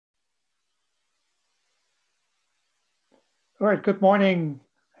All right, good morning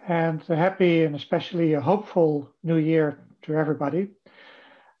and a happy and especially a hopeful new year to everybody.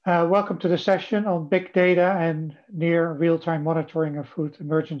 Welcome to the session on big data and near real-time monitoring of food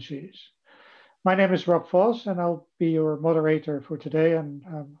emergencies. My name is Rob Vos and I'll be your moderator for today and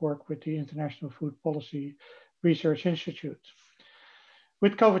work with the International Food Policy Research Institute.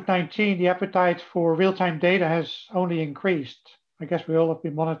 With COVID-19, the appetite for real-time data has only increased. I guess we all have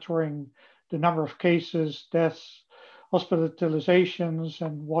been monitoring the number of cases, deaths, hospitalizations,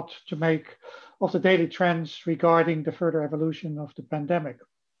 and what to make of the daily trends regarding the further evolution of the pandemic.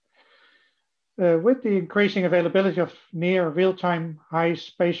 With the increasing availability of near real-time high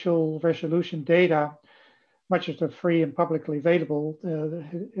spatial resolution data, much of it free and publicly available,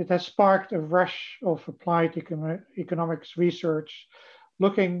 it has sparked a rush of applied economics research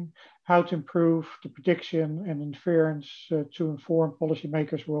looking how to improve the prediction and inference to inform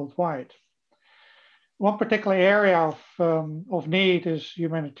policymakers worldwide. One particular area of need is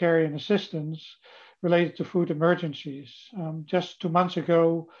humanitarian assistance related to food emergencies. Just 2 months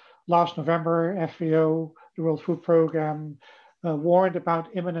ago, last November, FAO, the World Food Programme, warned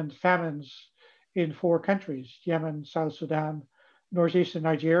about imminent famines in 4 countries, Yemen, South Sudan, northeastern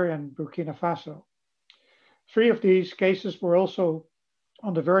Nigeria, and Burkina Faso. 3 of these cases were also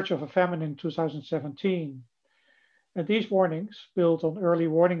on the verge of a famine in 2017. And these warnings, built on early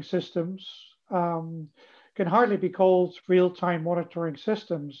warning systems, can hardly be called real-time monitoring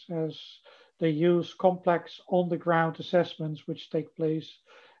systems as they use complex on-the-ground assessments which take place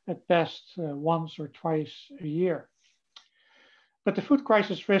at best once or twice a year. But the food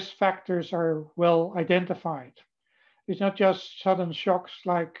crisis risk factors are well identified. It's not just sudden shocks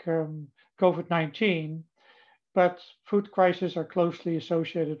like COVID-19, but food crises are closely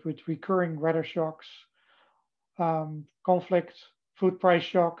associated with recurring weather shocks, conflict, food price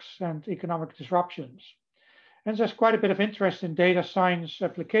shocks, and economic disruptions. And there's quite a bit of interest in data science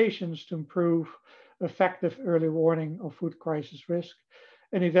applications to improve effective early warning of food crisis risk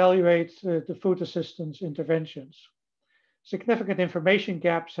and evaluate the food assistance interventions. Significant information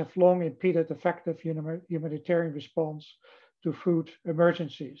gaps have long impeded effective humanitarian response to food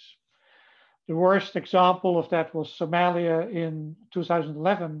emergencies. The worst example of that was Somalia in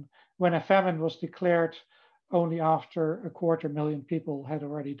 2011, when a famine was declared only after 250,000 people had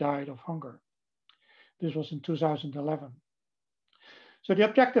already died of hunger. This was in 2011. So the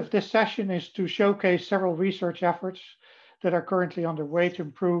objective of this session is to showcase several research efforts that are currently underway to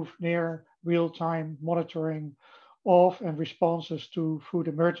improve near real-time monitoring of and responses to food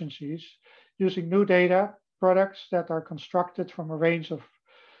emergencies using new data products that are constructed from a range of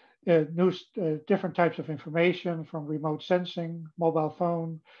different types of information, from remote sensing, mobile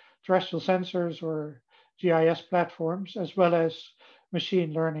phone, terrestrial sensors, or GIS platforms, as well as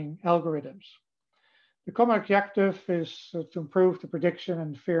machine learning algorithms. The common objective is to improve the prediction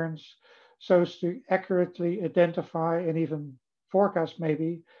and inference so as to accurately identify and even forecast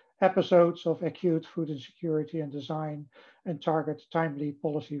maybe episodes of acute food insecurity and design and target timely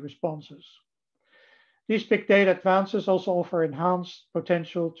policy responses. These big data advances also offer enhanced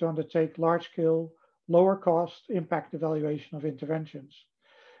potential to undertake large-scale, lower-cost impact evaluation of interventions,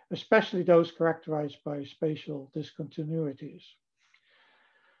 especially those characterized by spatial discontinuities.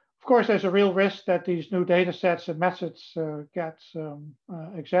 Of course, there's a real risk that these new data sets and methods get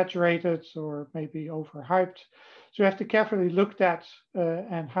exaggerated or maybe overhyped. So we have to carefully look at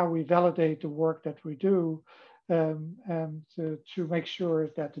and how we validate the work that we do and to make sure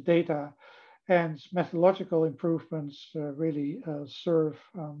that the data and methodological improvements really serve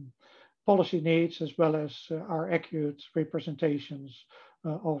policy needs as well as our accurate representations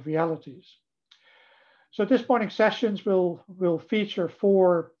of realities. So this morning's sessions will feature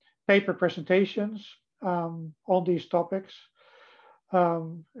 4 paper presentations on these topics.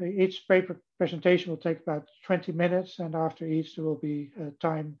 Each paper presentation will take about 20 minutes, and after each there will be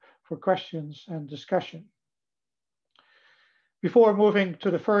time for questions and discussion. Before moving to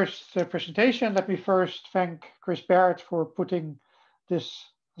the first presentation, let me first thank Chris Barrett for putting this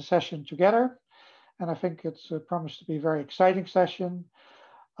session together. And I think it's promised to be a very exciting session.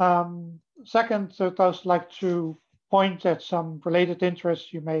 Second, I'd also like to point at some related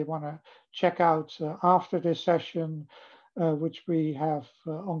interests you may want to check out after this session, which we have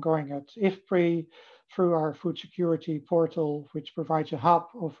ongoing at IFPRI through our food security portal, which provides a hub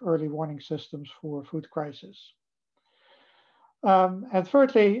of early warning systems for food crisis. And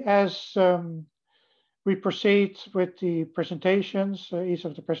thirdly, as we proceed with the presentations, each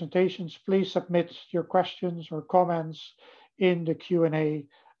of the presentations, please submit your questions or comments in the Q&A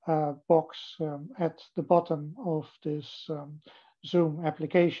box at the bottom of this Zoom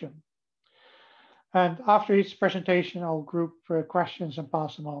application. And after each presentation, I'll group questions and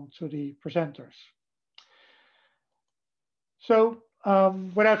pass them on to the presenters. So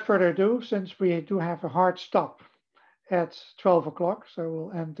without further ado, since we do have a hard stop at 12 o'clock, so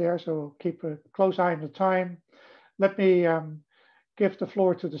we'll end there. So we'll keep a close eye on the time. Let me give the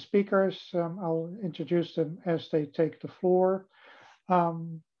floor to the speakers. I'll introduce them as they take the floor.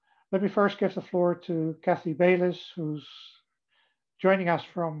 Let me first give the floor to Kathy Bayliss, who's joining us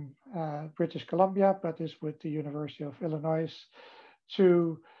from British Columbia, but is with the University of Illinois,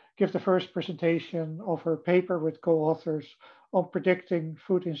 to give the first presentation of her paper with co-authors on predicting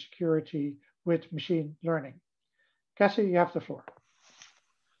food insecurity with machine learning. Cassie, you have the floor.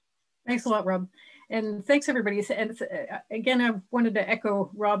 Thanks a lot, Rob. And thanks, everybody. And again, I wanted to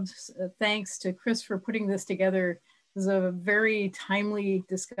echo Rob's thanks to Chris for putting this together. This is a very timely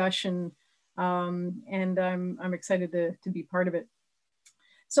discussion, and I'm excited to be part of it.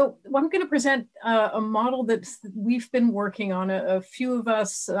 So I'm going to present a model that we've been working on, a few of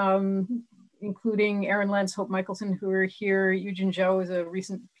us, including Aaron Lentz, Hope Michelson, who are here. Eugene Zhou is a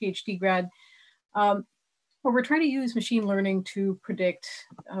recent PhD grad. Where we're trying to use machine learning to predict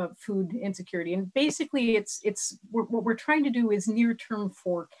food insecurity. And basically what we're trying to do is near-term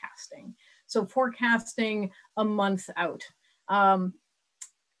forecasting. So forecasting a month out.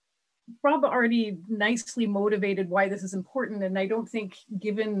 Rob already nicely motivated why this is important. And I don't think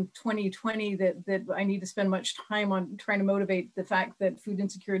given 2020 that I need to spend much time on trying to motivate the fact that food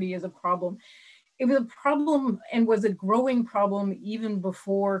insecurity is a problem. It was a problem and was a growing problem even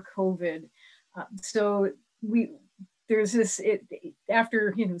before COVID. So there's this,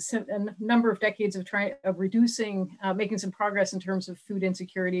 after a number of decades of reducing, making some progress in terms of food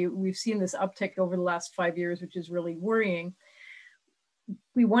insecurity, we've seen this uptick over the last 5 years, which is really worrying.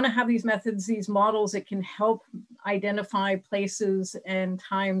 We want to have these methods, these models that can help identify places and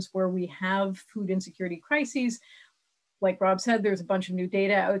times where we have food insecurity crises. Like Rob said, there's a bunch of new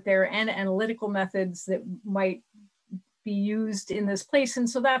data out there and analytical methods that might be used in this place. And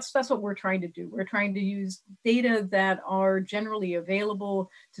so that's what we're trying to do. We're trying to use data that are generally available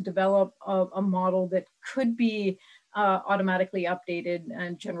to develop a model that could be automatically updated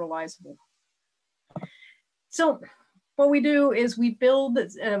and generalizable. So what we do is we build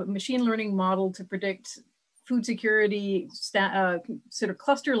a machine learning model to predict food security sort of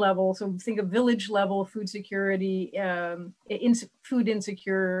cluster level. So think of village level food security, food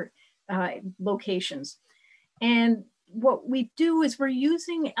insecure locations. And what we do is we're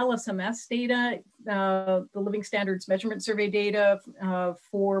using LSMS data, the Living Standards Measurement Survey data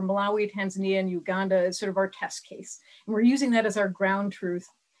for Malawi, Tanzania, and Uganda as sort of our test case. And we're using that as our ground truth.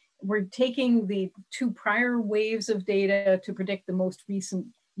 We're taking the 2 prior waves of data to predict the most recent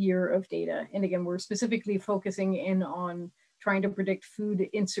year of data. And again, we're specifically focusing in on trying to predict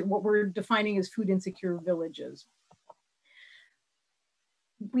what we're defining as food insecure villages.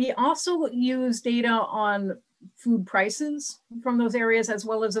 We also use data on food prices from those areas, as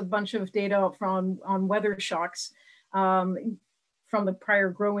well as a bunch of data on weather shocks from the prior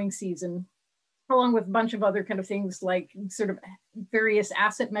growing season, along with a bunch of other kind of things like sort of various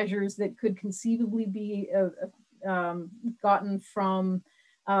asset measures that could conceivably be gotten from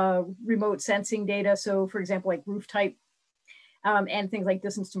remote sensing data. So for example, like roof type and things like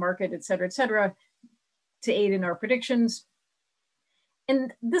distance to market, et cetera, to aid in our predictions.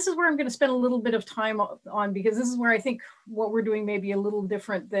 And this is where I'm going to spend a little bit of time on, because this is where I think what we're doing may be a little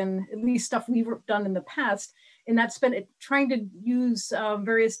different than at least stuff we've done in the past. And that's been trying to use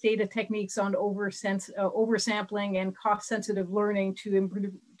various data techniques on oversampling and cost-sensitive learning to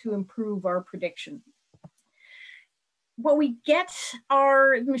improve our prediction. What we get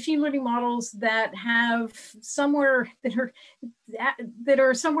are machine learning models that have that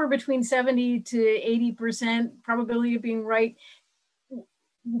are somewhere between 70 to 80% probability of being right.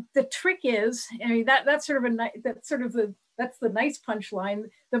 The trick is, I mean, that's the nice punchline.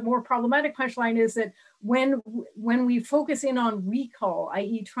 The more problematic punchline is that when we focus in on recall,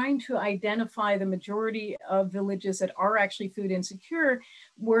 i.e. trying to identify the majority of villages that are actually food insecure,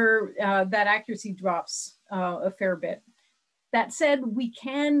 where that accuracy drops a fair bit. That said, we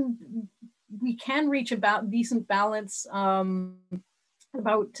can reach about decent balance,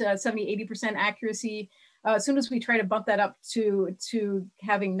 about 70–80% accuracy. As soon as we try to bump that up to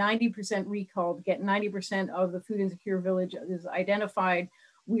having 90% recall, to get 90% of the food insecure village is identified,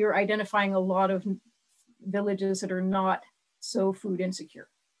 we are identifying a lot of villages that are not so food insecure.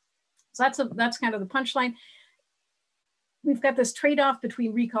 So that's kind of the punchline. We've got this trade-off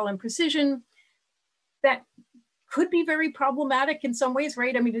between recall and precision that could be very problematic in some ways,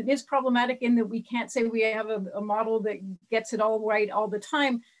 right? I mean, it is problematic in that we can't say we have a model that gets it all right all the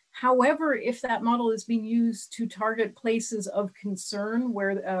time. However, if that model is being used to target places of concern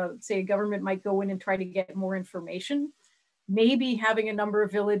where, say, a government might go in and try to get more information, maybe having a number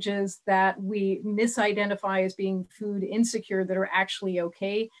of villages that we misidentify as being food insecure that are actually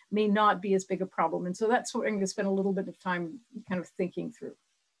okay may not be as big a problem. And so that's what I'm going to spend a little bit of time kind of thinking through.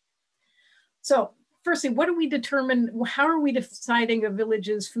 So firstly, what do we determine? How are we deciding a village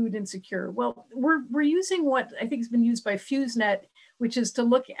is food insecure? Well, we're using what I think has been used by FuseNet, which is to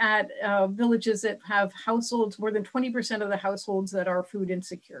look at villages that have households, more than 20% of the households that are food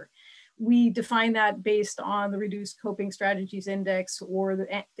insecure. We define that based on the Reduced Coping Strategies Index or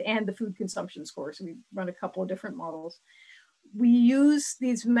and the food consumption score. So we run a couple of different models. We use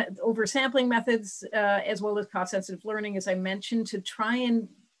these oversampling methods as well as cost-sensitive learning, as I mentioned, to try and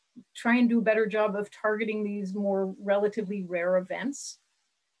do a better job of targeting these more relatively rare events.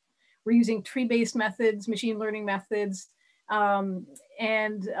 We're using tree-based methods, machine learning methods, and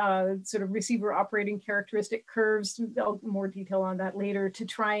sort of receiver operating characteristic curves. More detail on that later to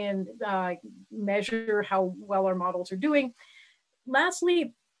try and measure how well our models are doing.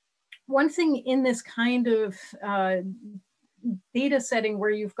 Lastly, one thing in this kind of data setting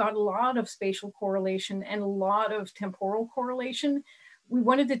where you've got a lot of spatial correlation and a lot of temporal correlation, we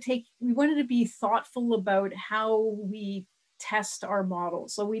wanted to be thoughtful about how we test our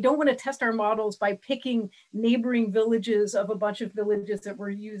models. So we don't want to test our models by picking neighboring villages of a bunch of villages that we're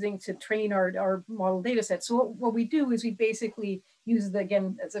using to train our model data set. So what we do is we basically use,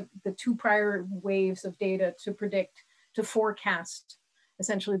 the two prior waves of data to predict, to forecast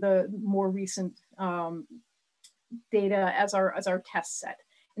essentially the more recent data as our test set.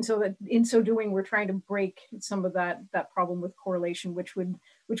 And so that in so doing, we're trying to break some of that problem with correlation, which would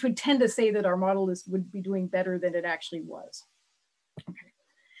tend to say that our model would be doing better than it actually was. Okay.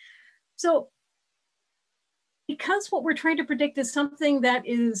 So because what we're trying to predict is something that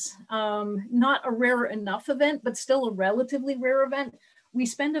is not a rare enough event, but still a relatively rare event, we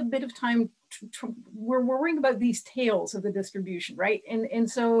spend a bit of time, we're worrying about these tails of the distribution, right?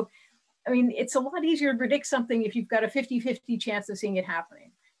 And so, I mean, it's a lot easier to predict something if you've got a 50-50 chance of seeing it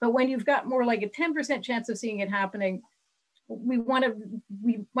happening. But when you've got more like a 10% chance of seeing it happening, we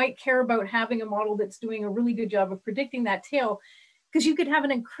might care about having a model that's doing a really good job of predicting that tail, because you could have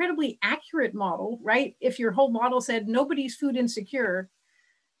an incredibly accurate model, right? If your whole model said nobody's food insecure,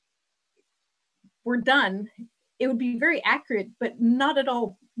 we're done. It would be very accurate, but not at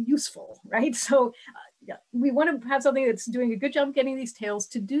all useful, right? So we want to have something that's doing a good job of getting these tails.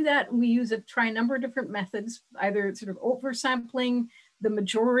 To do that, we try a number of different methods, either sort of oversampling the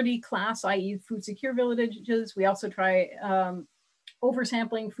majority class, i.e. food secure villages. We also try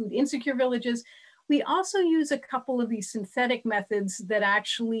oversampling food insecure villages. We also use a couple of these synthetic methods that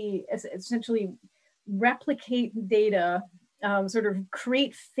actually essentially replicate data, sort of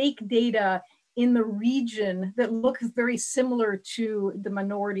create fake data in the region that look very similar to the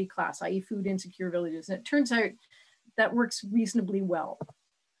minority class, i.e. food insecure villages. And it turns out that works reasonably well.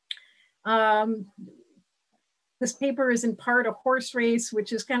 This paper is in part a horse race,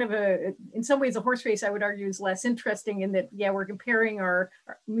 which is kind of in some ways a horse race I would argue is less interesting in that, yeah, we're comparing our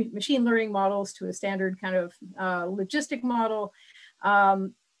machine learning models to a standard kind of logistic model. But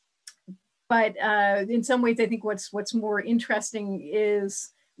in some ways, I think what's more interesting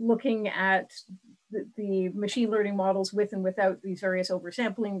is looking at the machine learning models with and without these various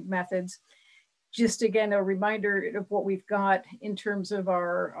oversampling methods. Just again, a reminder of what we've got in terms of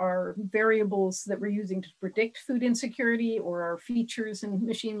our variables that we're using to predict food insecurity, or our features in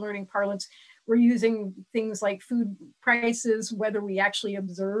machine learning parlance. We're using things like food prices, whether we actually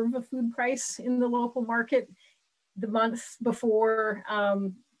observe a food price in the local market the month before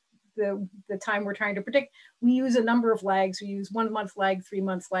the time we're trying to predict. We use a number of lags. We use 1 month lag, 3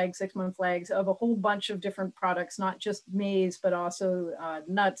 month lag, 6 month lags of a whole bunch of different products, not just maize, but also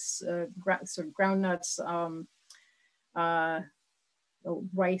nuts, sort of ground nuts,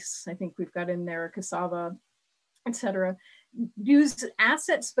 rice, I think we've got in there, cassava, etc. Use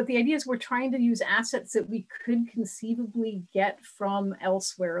assets, but the idea is we're trying to use assets that we could conceivably get from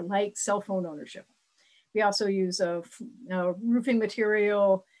elsewhere, like cell phone ownership. We also use a roofing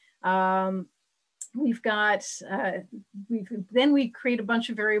material. We've got, then we create a bunch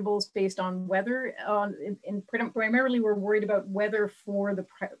of variables based on weather. And primarily we're worried about weather for the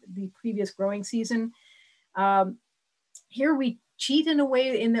previous growing season. Here we cheat in a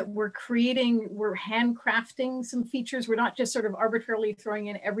way in that we're handcrafting some features. We're not just sort of arbitrarily throwing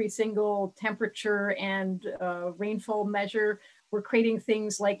in every single temperature and rainfall measure. We're creating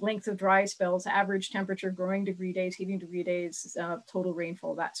things like length of dry spells, average temperature, growing degree days, heating degree days, total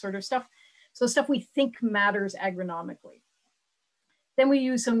rainfall, that sort of stuff. So stuff we think matters agronomically. Then we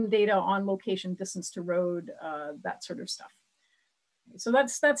use some data on location, distance to road, that sort of stuff. So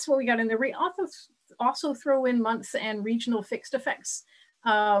that's what we got in there. We also throw in months and regional fixed effects,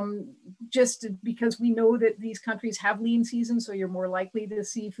 just because we know that these countries have lean seasons, so you're more likely to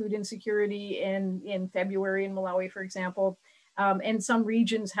see food insecurity in February in Malawi, for example. And some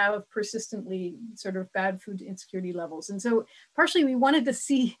regions have persistently sort of bad food insecurity levels. And so partially we wanted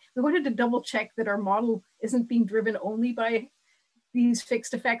to double check that our model isn't being driven only by these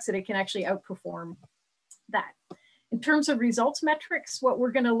fixed effects, that it can actually outperform that. In terms of results metrics, what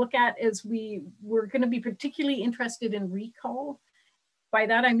we're going to look at is we're going to be particularly interested in recall. By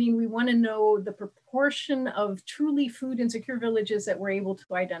that, I mean, we want to know the proportion of truly food insecure villages that we're able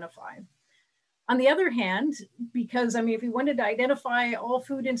to identify. On the other hand, because I mean, if we wanted to identify all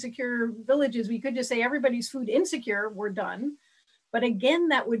food insecure villages, we could just say everybody's food insecure, we're done. But again,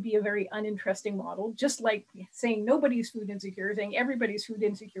 that would be a very uninteresting model, just like saying nobody's food insecure, saying everybody's food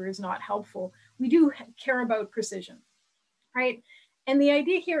insecure is not helpful. We do care about precision, right? And the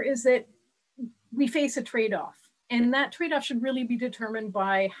idea here is that we face a trade-off, and that trade-off should really be determined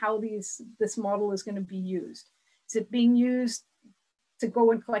by how this model is going to be used. Is it being used to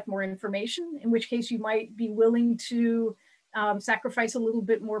go and collect more information, in which case you might be willing to sacrifice a little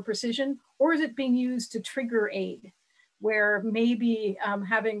bit more precision, or is it being used to trigger aid, where maybe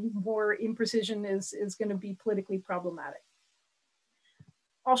having more imprecision is going to be politically problematic?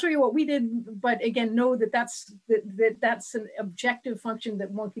 I'll show you what we did, but again, know that that's an objective function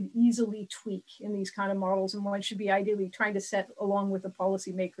that one could easily tweak in these kind of models, and one should be ideally trying to set along with the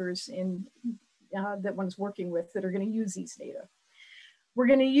policymakers that one's working with that are going to use these data. We're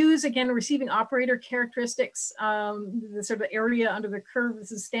going to use, again, receiving operator characteristics, the sort of area under the curve.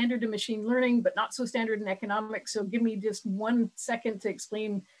 This is standard in machine learning, but not so standard in economics. So give me just 1 second to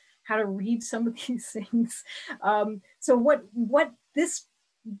explain how to read some of these things. So what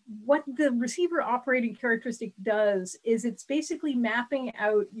the receiver operating characteristic does is it's basically mapping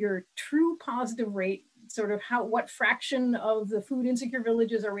out your true positive rate, sort of what fraction of the food insecure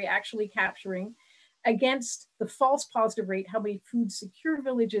villages are we actually capturing, against the false positive rate, how many food secure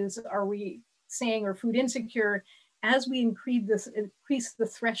villages are we saying are food insecure, as we increase the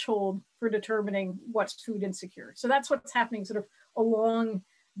threshold for determining what's food insecure. So that's what's happening sort of along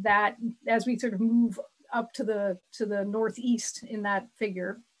that as we sort of move up to the northeast in that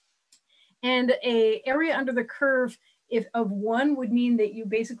figure. And a area under the curve of 1 would mean that you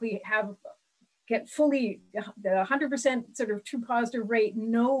basically get fully the 100% sort of true positive rate,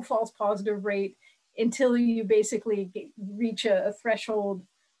 no false positive rate, until you basically reach a threshold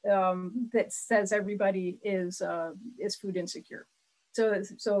that says everybody is food insecure. So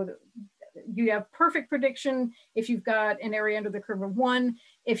you have perfect prediction if you've got an area under the curve of 1.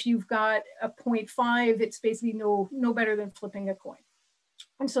 If you've got a 0.5, it's basically no better than flipping a coin.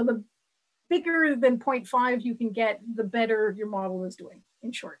 And so the bigger than 0.5 you can get, the better your model is doing,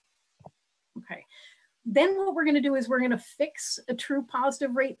 in short. Okay. Then what we're going to do is we're going to fix a true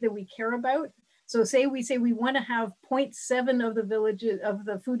positive rate that we care about. So we say we want to have 0.7 of the villages, of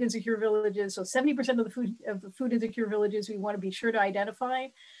the food insecure villages. So 70% of the food insecure villages we want to be sure to identify.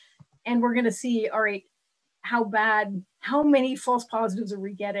 And we're going to see, all right, how many false positives are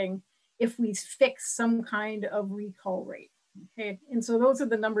we getting if we fix some kind of recall rate? Okay, and so those are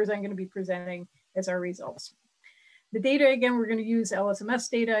the numbers I'm going to be presenting as our results. The data, again, we're going to use LSMS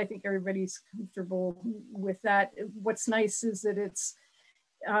data. I think everybody's comfortable with that. What's nice is that it's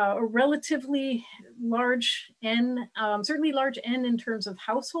a relatively large N, certainly large N in terms of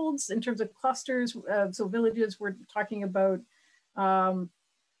households, in terms of clusters. So villages, we're talking about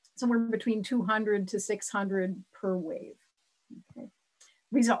somewhere between 200 to 600 per wave. Okay.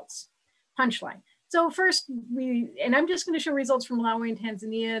 Results, punchline. So first, and I'm just going to show results from Malawi and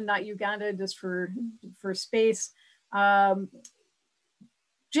Tanzania, not Uganda, just for space.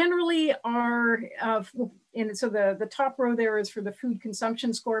 Generally and so the top row there is for the food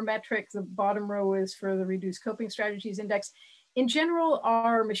consumption score metric. The bottom row is for the reduced coping strategies index. In general,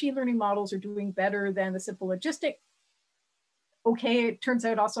 our machine learning models are doing better than the simple logistic. Okay, it turns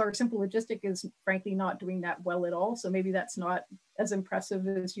out also our simple logistic is frankly not doing that well at all. So maybe that's not as impressive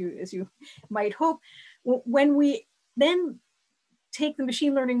as you might hope. When we then take the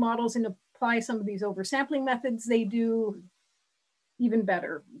machine learning models and apply some of these oversampling methods, they do even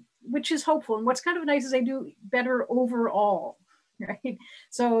better, which is hopeful. And what's kind of nice is they do better overall, right?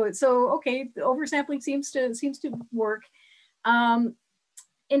 So okay, the oversampling seems to work.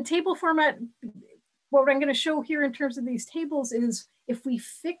 In table format, what I'm going to show here in terms of these tables is if we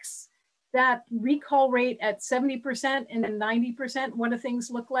fix that recall rate at 70% and then 90%, what do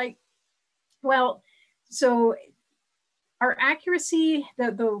things look like? Well, so Our accuracy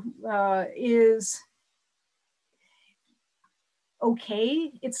is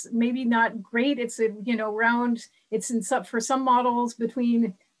okay. It's maybe not great. It's around, it's in for some models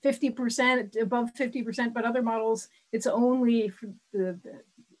between 50%, above 50%, but other models, it's only for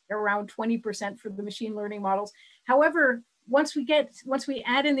around 20% for the machine learning models. However, once we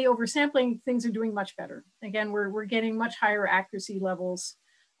add in the oversampling, things are doing much better. Again, we're getting much higher accuracy levels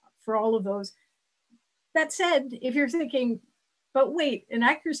for all of those. That said, if you're thinking, but wait, an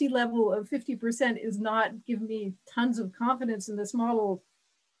accuracy level of 50% is not giving me tons of confidence in this model,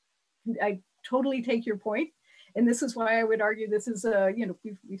 I totally take your point. And this is why I would argue this is,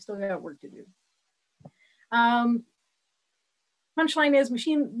 we've still got work to do. Punchline is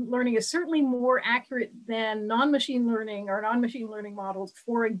machine learning is certainly more accurate than non-machine learning or non-machine learning models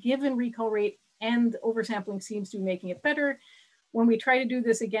for a given recall rate, and oversampling seems to be making it better. When we try to do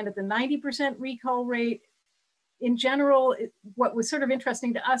this again at the 90% recall rate, in general, what was sort of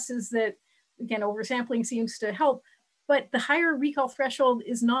interesting to us is that, again, oversampling seems to help, but the higher recall threshold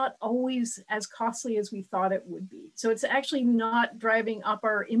is not always as costly as we thought it would be. So it's actually not driving up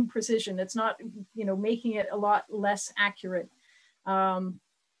our imprecision. It's not, making it a lot less accurate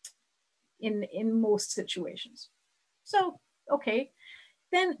in most situations. So, okay.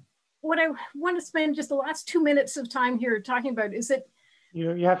 Then what I want to spend just the last 2 minutes of time here talking about is that you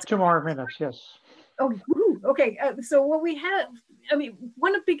have 2 more minutes, yes. Oh, okay. So what we have,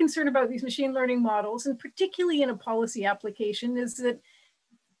 one big concern about these machine learning models, and particularly in a policy application, is that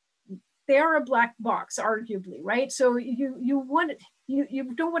they are a black box, arguably, right? So you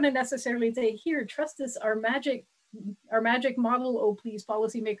don't want to necessarily say, here, trust this, our magic model, oh please,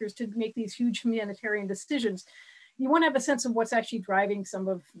 policymakers, to make these huge humanitarian decisions. You want to have a sense of what's actually driving some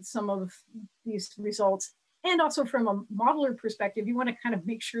of these results. And also from a modeler perspective, you want to kind of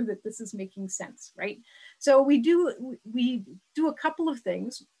make sure that this is making sense, right? So we do a couple of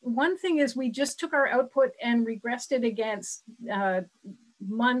things. One thing is we just took our output and regressed it against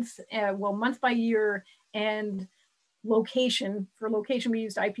month by year and location. For location, we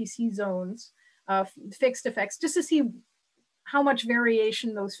used IPC zones, fixed effects, just to see how much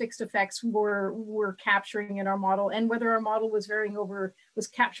variation those fixed effects were capturing in our model, and whether our model was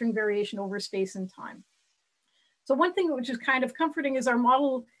capturing variation over space and time. So one thing which is kind of comforting is our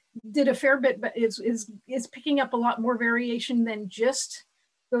model did a fair bit, but is picking up a lot more variation than just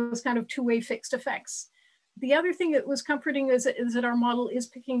those kind of two-way fixed effects. The other thing that was comforting is that our model is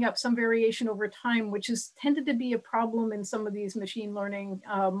picking up some variation over time, which has tended to be a problem in some of these machine learning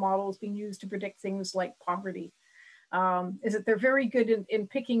models being used to predict things like poverty, is that they're very good in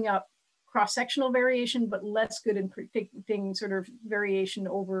picking up cross-sectional variation, but less good in predicting sort of variation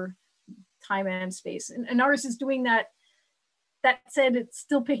over time and space. And ours is doing that. That said, it's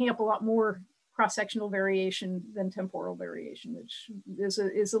still picking up a lot more cross-sectional variation than temporal variation, which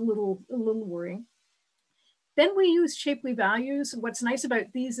is a little worrying. Then we use shapely values. What's nice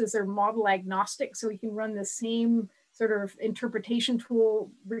about these is they're model agnostic, so we can run the same sort of interpretation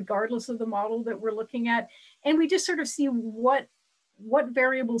tool regardless of the model that we're looking at. And we just sort of see what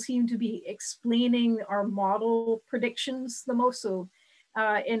variables seem to be explaining our model predictions the most. So,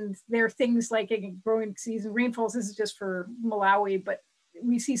 and there are things like growing season rainfalls. This is just for Malawi, but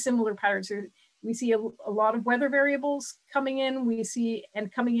we see similar patterns. We see a lot of weather variables coming in.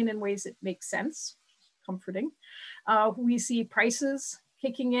 Coming in ways that make sense, comforting. We see prices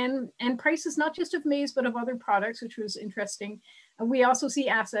kicking in, and prices not just of maize, but of other products, which was interesting. And we also see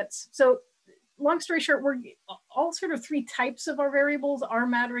assets. So long story short, we're all sort of 3 types of our variables are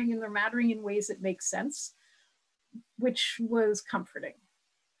mattering, and they're mattering in ways that make sense, which was comforting.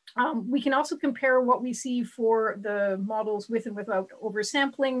 We can also compare what we see for the models with and without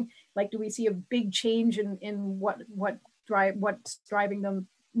oversampling. Like, do we see a big change in what's driving them?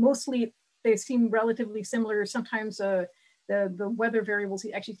 Mostly, they seem relatively similar. Sometimes the weather variables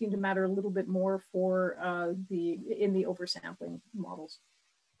actually seem to matter a little bit more for in the oversampling models.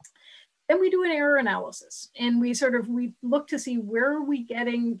 Then we do an error analysis, and we look to see where are we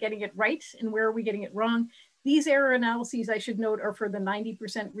getting it right and where are we getting it wrong. These error analyses, I should note, are for the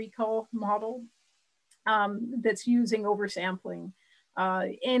 90% recall model that's using oversampling.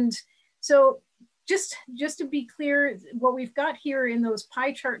 And so just to be clear, what we've got here in those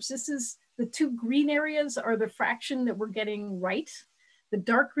pie charts, this is the 2 green areas are the fraction that we're getting right. The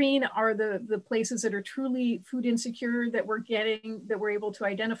dark green are the places that are truly food insecure that we're able to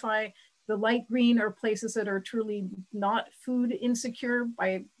identify. The light green are places that are truly not food insecure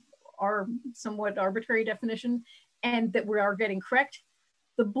by our somewhat arbitrary definition, and that we are getting correct.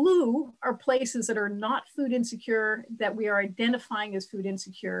 The blue are places that are not food insecure that we are identifying as food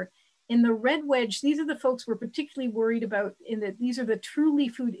insecure. In the red wedge, these are the folks we're particularly worried about, in that these are the truly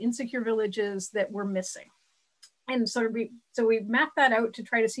food insecure villages that we're missing. And so we mapped that out to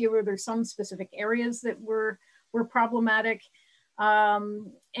try to see whether there's some specific areas that were problematic.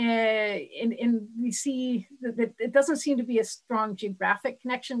 And we see that it doesn't seem to be a strong geographic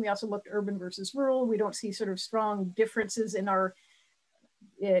connection. We also looked urban versus rural. We don't see sort of strong differences in our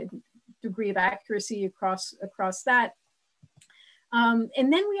degree of accuracy across that. And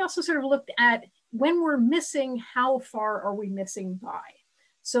then we also sort of looked at, when we're missing, how far are we missing by?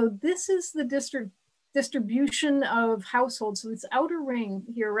 So this is the distribution of households. So this outer ring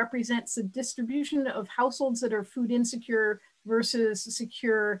here represents the distribution of households that are food insecure versus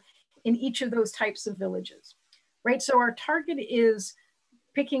secure in each of those types of villages, right? So our target is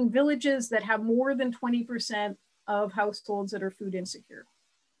picking villages that have more than 20% of households that are food insecure.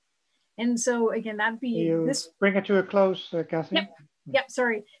 And so again, that'd be this. Bring it to a close, Kathy. Yep,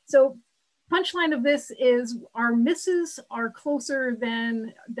 sorry. So punchline of this is our misses are closer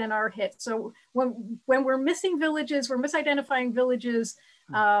than our hits. So when we're missing villages, we're misidentifying villages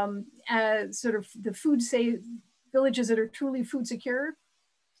as sort of the villages that are truly food secure,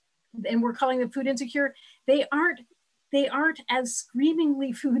 and we're calling them food insecure. They aren't as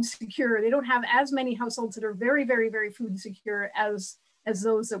screamingly food secure. They don't have as many households that are very, very, very food secure as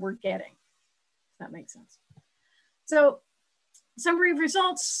those that we're getting. If that makes sense. So summary of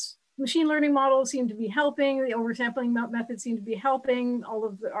results: machine learning models seem to be helping. The oversampling methods seem to be helping. All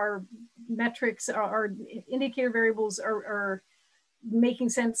of our metrics, our indicator variables are making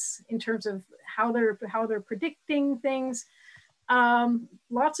sense in terms of how they're predicting things.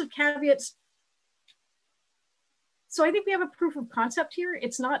 Lots of caveats. So I think we have a proof of concept here.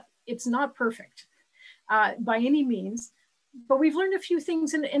 It's not perfect by any means, but we've learned a few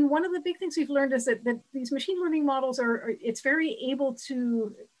things. And one of the big things we've learned is that these machine learning models it's very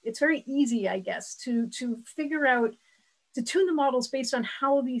easy, I guess, to figure out, to tune the models based on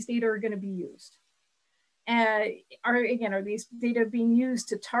how these data are going to be used. Are these data being used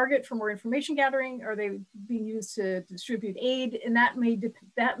to target for more information gathering? Are they being used to distribute aid? And that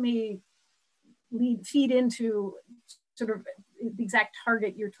may feed into sort of the exact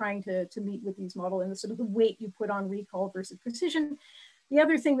target you're trying to meet with these models, and the sort of the weight you put on recall versus precision. The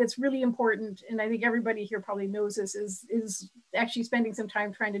other thing that's really important, and I think everybody here probably knows this, is actually spending some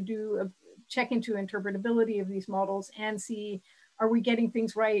time trying to do a check into interpretability of these models and see, are we getting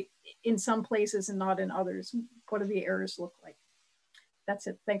things right in some places and not in others? What do the errors look like? That's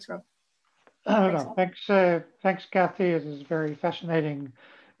it. Thanks, Rob. Thanks, Kathy. It is very fascinating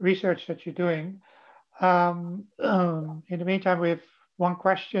research that you're doing. In the meantime, we have one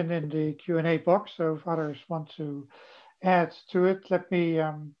question in the Q&A box, so if others want to add to it, let me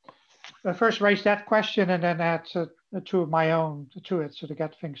first raise that question and then add two of my own to it, so to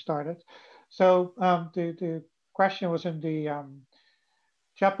get things started. So the question was in the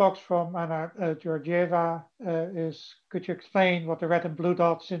chat box from Anna Georgieva, is, could you explain what the red and blue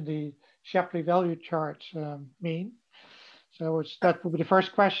dots in the Shapley value chart mean? So that would be the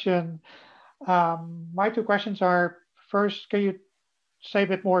first question. My two questions are, first, can you say a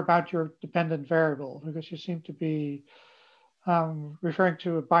bit more about your dependent variable? Because you seem to be referring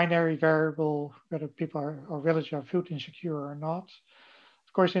to a binary variable, whether people or villages are food insecure or not.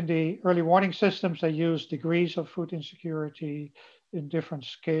 Of course, in the early warning systems, they use degrees of food insecurity in different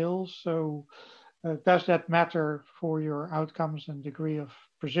scales. So does that matter for your outcomes and degree of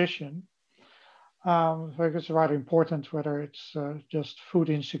precision? I think it's rather important whether it's just food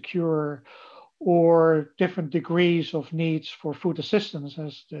insecure or different degrees of needs for food assistance,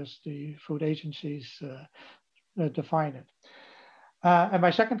 as the food agencies define it. And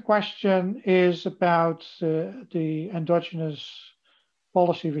my second question is about the endogenous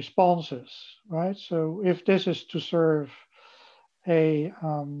policy responses, right? So if this is to serve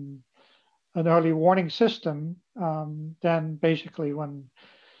an early warning system, then basically when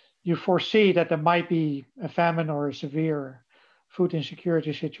you foresee that there might be a famine or a severe food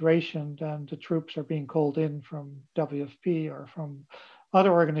insecurity situation, then the troops are being called in from WFP or from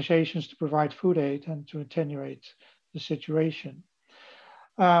other organizations to provide food aid and to attenuate the situation.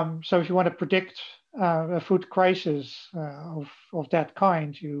 So if you want to predict a food crisis of that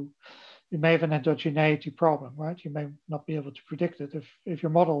kind, you may have an endogeneity problem, right? You may not be able to predict it. If your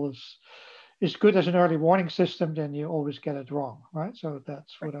model is good as an early warning system, then you always get it wrong, right? So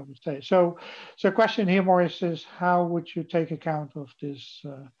that's what I would say. So question here, Maurice, is how would you take account of this,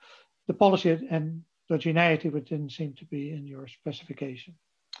 the policy and endogeneity, which didn't seem to be in your specification?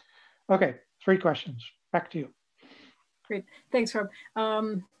 Okay, 3 questions. Back to you. Great, thanks, Rob.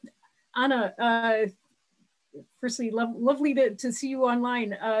 Anna, firstly, lovely to see you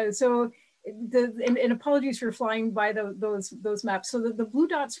online. And apologies for flying by those maps. So the blue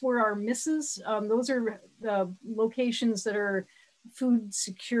dots were our misses. Those are the locations that are food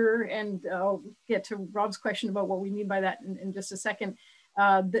secure, and I'll get to Rob's question about what we mean by that in just a second,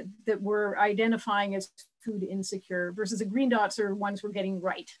 that we're identifying as food insecure, versus the green dots are ones we're getting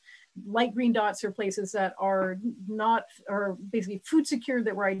right. Light green dots are places that are basically food secure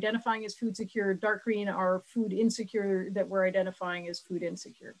that we're identifying as food secure. Dark green are food insecure that we're identifying as food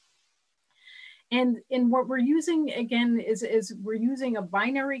insecure. And what we're using, again, is we're using a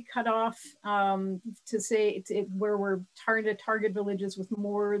binary cutoff to say where we're trying to target villages with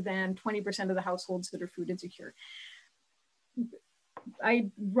more than 20% of the households that are food insecure.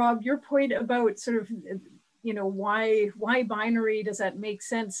 Rob, your point about sort of, you know, why binary, does that make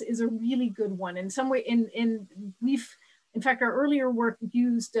sense, is a really good one. In some way, in fact, our earlier work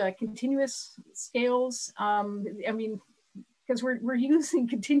used continuous scales. I mean, because we're using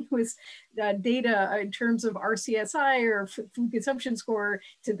continuous data in terms of RCSI or food consumption score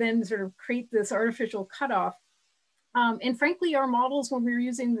to then sort of create this artificial cutoff. And frankly, our models, when we were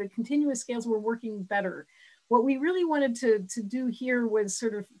using the continuous scales, were working better. What we really wanted to do here was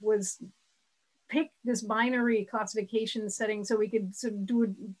pick this binary classification setting so we could sort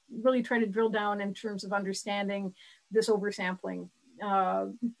of really try to drill down in terms of understanding this oversampling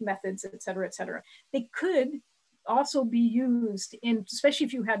methods, et cetera, et cetera. They could also be used in, especially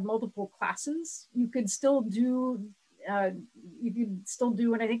if you had multiple classes, you could still do, and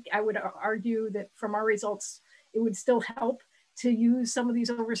I think I would argue that from our results, it would still help to use some of these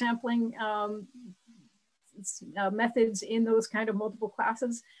oversampling methods in those kind of multiple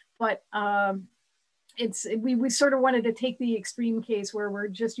classes. But we sort of wanted to take the extreme case where we're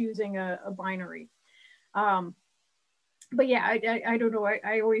just using a binary. But yeah, I don't know.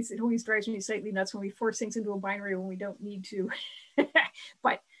 It always drives me slightly nuts when we force things into a binary when we don't need to.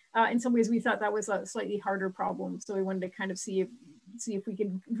 But in some ways, we thought that was a slightly harder problem. So we wanted to kind of see if we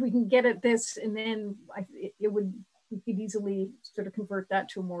can get at this, and then we could easily sort of convert that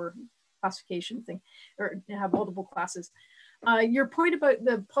to a more classification thing, or have multiple classes. Your point about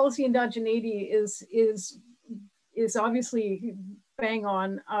the policy endogeneity is obviously bang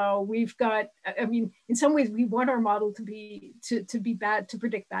on. We've got, I mean, in some ways we want our model to be bad, to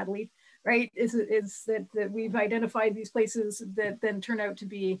predict badly, right? Is that we've identified these places that then turn out to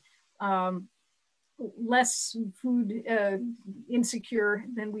be less food insecure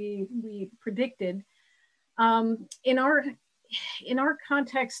than we predicted. In our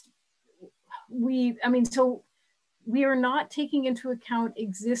context, so we are not taking into account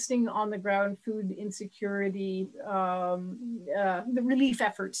existing on the ground food insecurity, the relief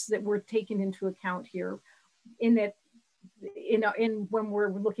efforts that were taken into account here in when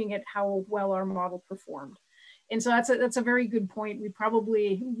we're looking at how well our model performed. And so that's a very good point. We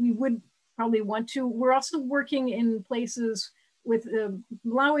would probably want to. We're also working in places with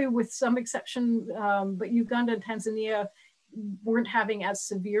Malawi, with some exception, but Uganda and Tanzania weren't having as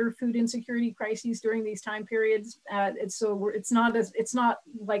severe food insecurity crises during these time periods. And so it's not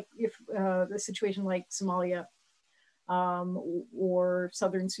like if the situation like Somalia or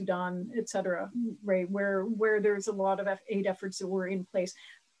Southern Sudan, et cetera, right, where there's a lot of aid efforts that were in place.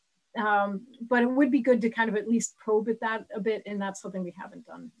 But it would be good to kind of at least probe at that a bit, and that's something we haven't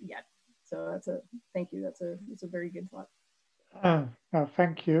done yet. So thank you. That's a very good thought.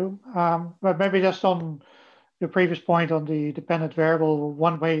 Thank you. But maybe just on the previous point on the dependent variable,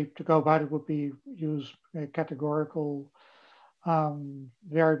 one way to go about it would be use categorical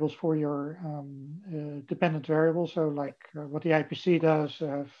variables for your dependent variables. So like what the IPC does,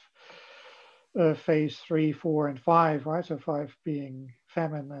 phase 3, 4, and 5, right? So 5 being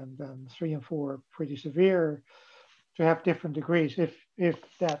famine, and then 3 and 4 pretty severe, to have different degrees if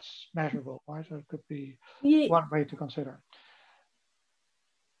that's measurable, right? So it could be one way to consider.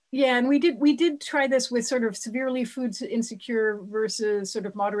 Yeah, and we did try this with sort of severely food insecure versus sort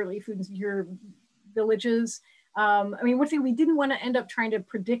of moderately food insecure villages. I mean, one thing we didn't want to end up trying to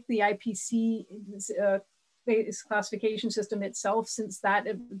predict the IPC classification system itself, since that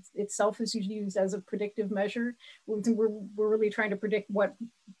itself is usually used as a predictive measure. We're really trying to predict what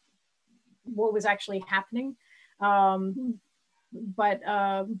was actually happening. But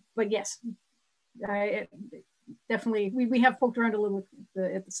yes, definitely, we have poked around a little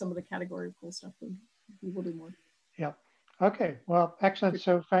at some of the categorical stuff. We will do more. Yeah. Okay. Well, excellent.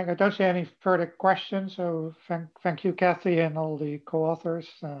 So I don't see any further questions. So thank you, Kathy, and all the co-authors.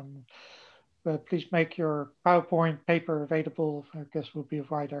 But please make your PowerPoint paper available. I guess will be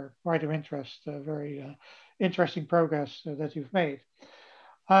of wider interest. Very interesting progress that you've made.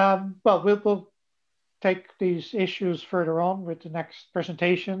 Well, we'll take these issues further on with the next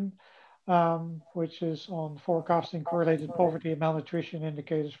presentation, which is on forecasting correlated poverty and malnutrition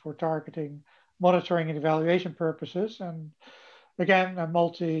indicators for targeting, monitoring, and evaluation purposes. And again, a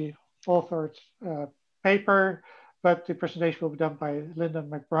multi-authored paper, but the presentation will be done by Lyndon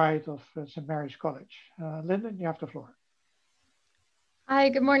McBride of St. Mary's College. Lyndon, you have the floor. Hi,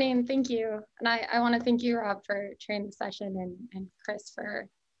 good morning. Thank you. And I want to thank you, Rob, for chairing the session, and Chris for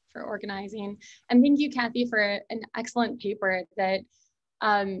organizing. And thank you, Kathy, for an excellent paper that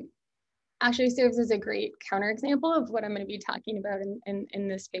actually serves as a great counterexample of what I'm going to be talking about in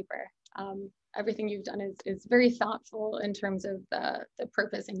this paper. Everything you've done is very thoughtful in terms of the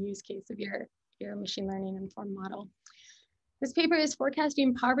purpose and use case of your machine learning informed model. This paper is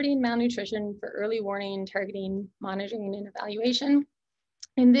forecasting poverty and malnutrition for early warning, targeting, monitoring, and evaluation.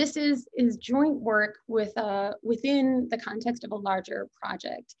 And this is joint work with within the context of a larger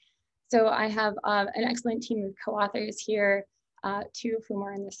project. So I have an excellent team of co-authors here, two of whom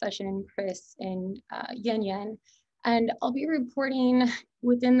are in this session, Chris and Yan. And I'll be reporting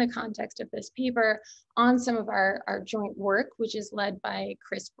within the context of this paper on some of our joint work, which is led by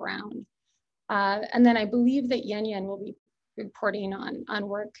Chris Brown. And then I believe that Yan will be reporting on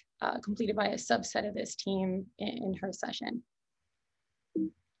work completed by a subset of this team in her session.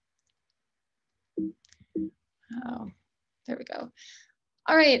 Oh, there we go.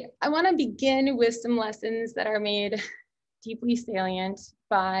 All right, I want to begin with some lessons that are made deeply salient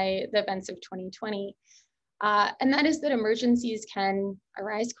by the events of 2020. And that is that emergencies can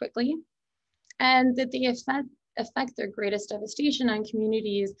arise quickly, and that they affect their greatest devastation on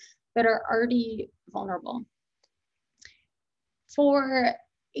communities that are already vulnerable. For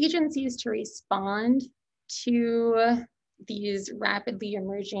agencies to respond to these rapidly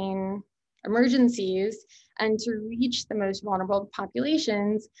emerging emergencies and to reach the most vulnerable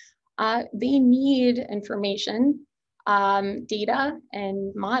populations, they need information, data,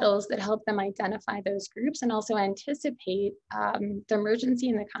 and models that help them identify those groups and also anticipate the emergency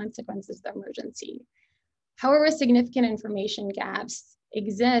and the consequences of the emergency. However, significant information gaps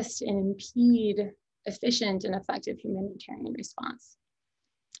exist and impede efficient and effective humanitarian response.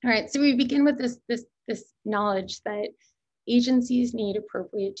 All right, so we begin with this knowledge that agencies need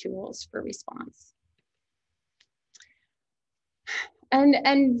appropriate tools for response.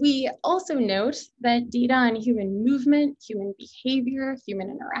 And we also note that data on human movement, human behavior, human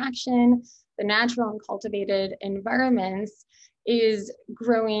interaction, the natural and cultivated environments is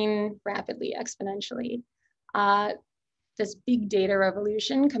growing rapidly, exponentially. This big data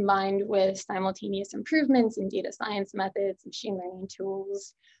revolution, combined with simultaneous improvements in data science methods, machine learning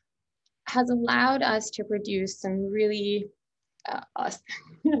tools, has allowed us to produce some really,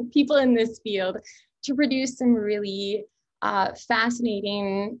 people in this field, to produce some really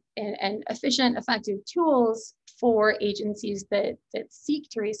fascinating and efficient, effective tools for agencies that seek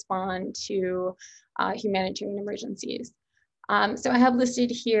to respond to humanitarian emergencies. So I have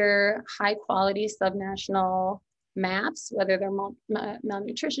listed here high quality subnational maps, whether they're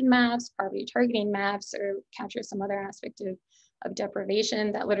malnutrition maps, poverty targeting maps, or capture some other aspect of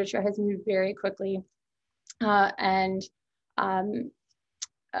deprivation. That literature has moved very quickly and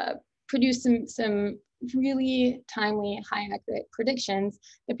produced some really timely, high accurate predictions.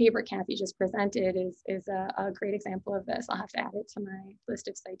 The paper Kathy just presented is a great example of this. I'll have to add it to my list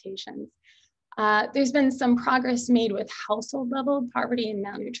of citations. There's been some progress made with household level poverty and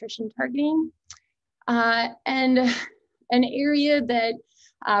malnutrition targeting. And an area that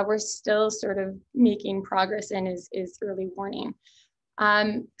we're still sort of making progress in is early warning.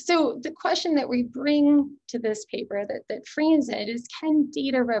 So the question that we bring to this paper that frames it is, can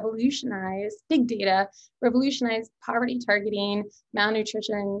data revolutionize, big data, revolutionize poverty targeting,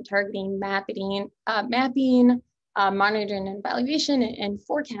 malnutrition targeting, mapping, monitoring and evaluation, and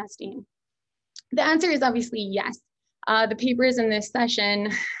forecasting? The answer is obviously yes. The papers in this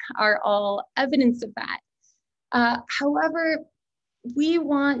session are all evidence of that. However, we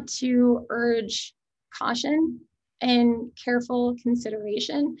want to urge caution and careful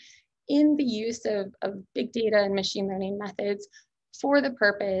consideration in the use of big data and machine learning methods for the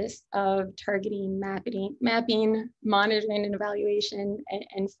purpose of targeting, mapping, monitoring and evaluation,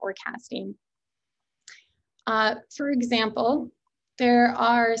 and forecasting. For example, there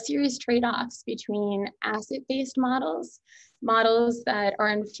are serious trade-offs between asset-based models that are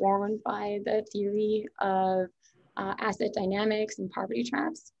informed by the theory of asset dynamics and poverty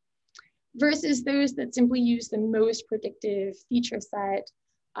traps, versus those that simply use the most predictive feature set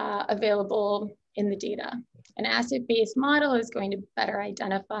available in the data. An asset-based model is going to better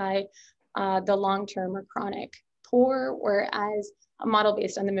identify the long-term or chronic poor, whereas a model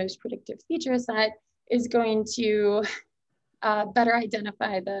based on the most predictive feature set is going to better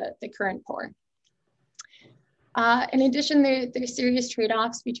identify the current poor. In addition, there's serious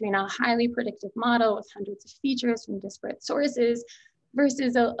trade-offs between a highly predictive model with hundreds of features from disparate sources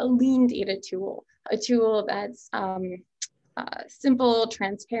versus a lean data tool, a tool that's simple,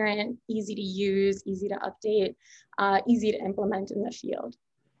 transparent, easy to use, easy to update, easy to implement in the field.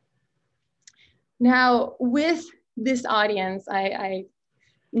 Now, with this audience, I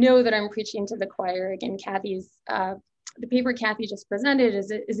know that I'm preaching to the choir. Again, the paper Kathy just presented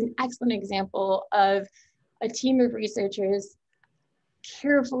is an excellent example of a team of researchers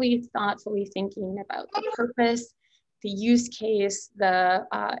carefully, thoughtfully thinking about the purpose, the use case, the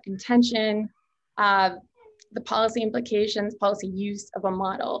intention, the policy implications, policy use of a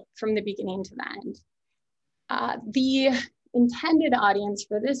model from the beginning to the end. The intended audience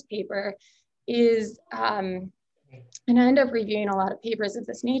for this paper is, and I end up reviewing a lot of papers of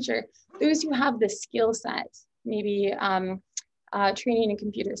this nature, those who have the skill set, maybe training in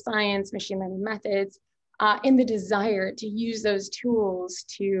computer science, machine learning methods, and the desire to use those tools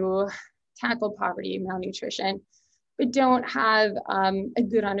to tackle poverty and malnutrition, but don't have a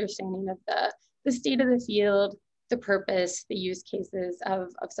good understanding of the state of the field, the purpose, the use cases of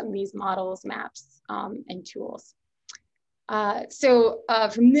some of these models, maps, and tools. So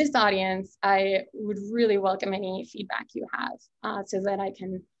from this audience, I would really welcome any feedback you have so that I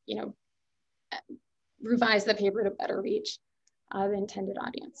can, revise the paper to better reach the intended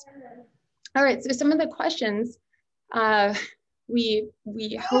audience. All right, so some of the questions we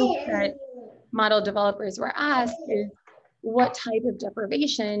hope that model developers were asked is, what type of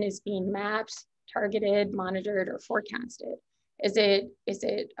deprivation is being mapped, targeted, monitored, or forecasted? Is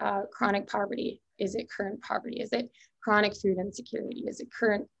it chronic poverty? Is it current poverty? Is it chronic food insecurity? Is it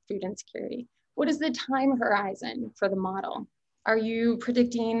current food insecurity? What is the time horizon for the model? Are you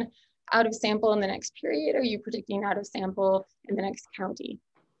predicting out of sample in the next period? Are you predicting out of sample in the next county?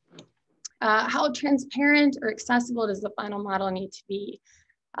 How transparent or accessible does the final model need to be?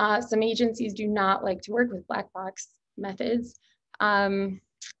 Some agencies do not like to work with black box methods.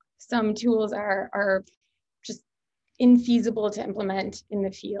 Some tools are just infeasible to implement in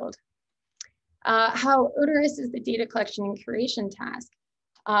the field. How onerous is the data collection and curation task?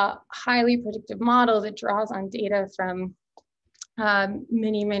 Highly predictive model that draws on data from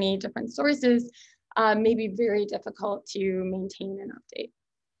many different sources may be very difficult to maintain and update.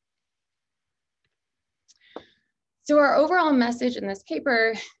 So our overall message in this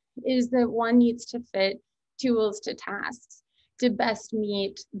paper is that one needs to fit tools to tasks to best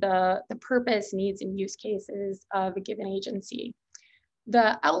meet the purpose, needs, and use cases of a given agency.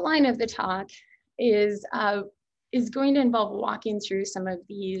 The outline of the talk is going to involve walking through some of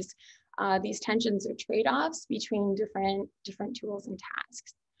these tensions or trade-offs between different tools and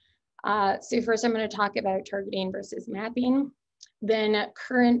tasks. So first I'm going to talk about targeting versus mapping, then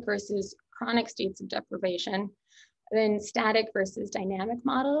current versus chronic states of deprivation, then static versus dynamic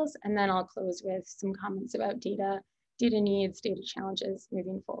models, and then I'll close with some comments about data needs, data challenges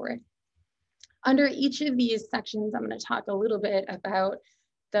moving forward. Under each of these sections, I'm going to talk a little bit about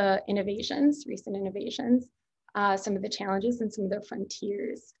the innovations, recent innovations, some of the challenges and some of the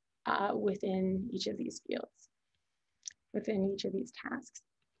frontiers within each of these fields, within each of these tasks.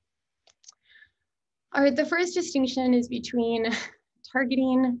 All right, the first distinction is between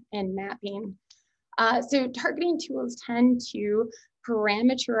targeting and mapping. So targeting tools tend to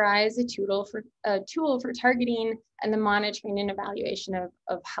parameterize a tool for targeting and the monitoring and evaluation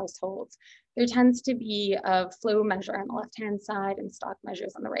of households. There tends to be a flow measure on the left-hand side and stock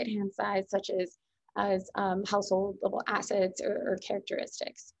measures on the right-hand side, such as household level assets or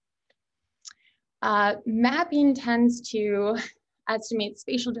characteristics. Mapping tends to estimate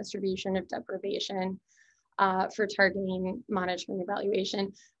spatial distribution of deprivation for targeting, monitoring,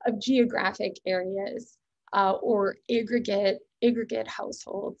 evaluation of geographic areas or aggregate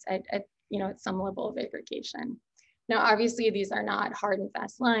households at some level of aggregation. Now, obviously, these are not hard and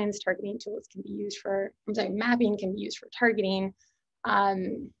fast lines. Targeting tools can be used for, mapping can be used for targeting,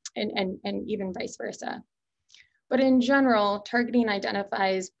 and even vice versa. But in general, targeting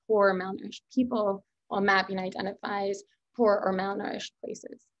identifies poor or malnourished people, while mapping identifies poor or malnourished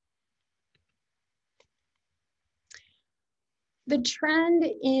places. The trend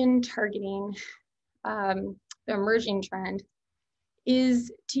in targeting, the emerging trend,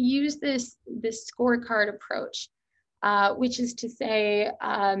 is to use this scorecard approach, which is to say,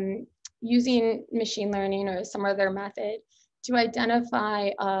 using machine learning or some other method to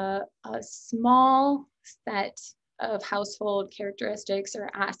identify a small set of household characteristics or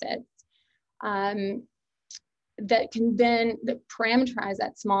assets that can then parameterize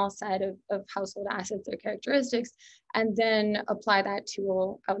that small set of household assets or characteristics, and then apply that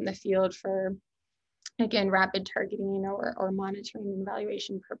tool out in the field for, again, rapid targeting or monitoring and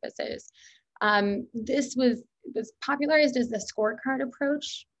evaluation purposes. This was popularized as the scorecard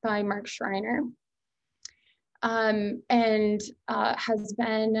approach by Mark Schreiner, and has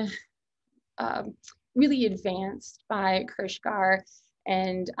been really advanced by Kirschgar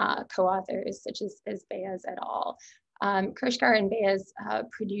and co-authors such as Beas et al. Kirschgar and Beas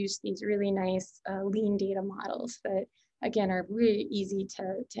produced these really nice lean data models that, again, are really easy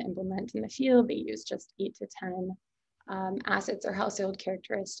to implement in the field. They use just 8 to 10 assets or household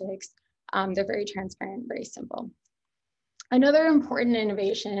characteristics. They're very transparent, very simple. Another important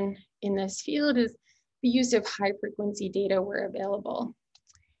innovation in this field is the use of high frequency data where available.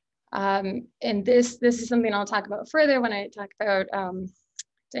 And this is something I'll talk about further when I talk about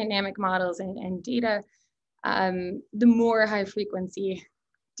dynamic models and data. The more high frequency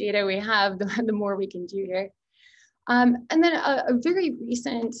data we have, the more we can do here. And then a very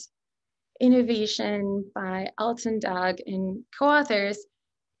recent innovation by Alton Dag and co-authors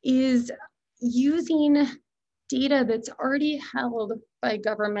is using data that's already held by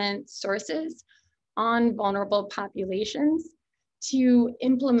government sources on vulnerable populations to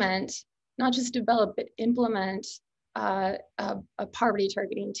implement, not just develop, but implement a poverty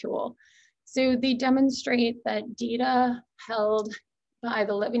targeting tool. So they demonstrate that data held by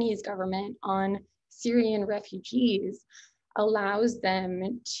the Lebanese government on Syrian refugees allows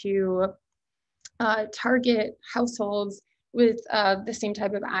them to target households with the same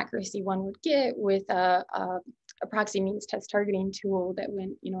type of accuracy one would get with a proxy means test targeting tool that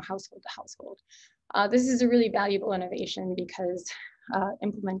went, household to household. This is a really valuable innovation because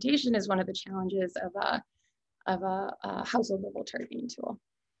implementation is one of the challenges of a household level targeting tool.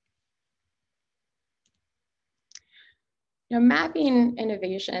 Mapping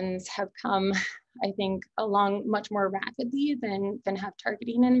innovations have come, I think, along much more rapidly than have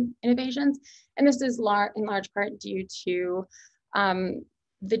targeting innovations. And this is in large part due to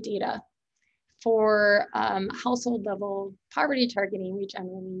the data. For household level poverty targeting, we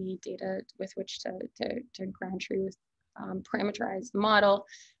generally need data with which to ground truth, parameterize the model,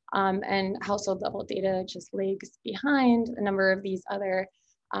 and household level data just lags behind a number of these other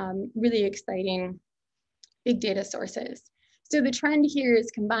really exciting big data sources. So the trend here is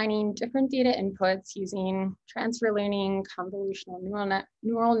combining different data inputs using transfer learning, convolutional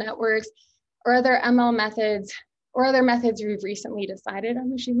neural networks, or other ML methods, or other methods we've recently decided on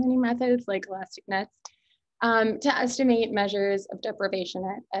machine learning methods like elastic nets, to estimate measures of deprivation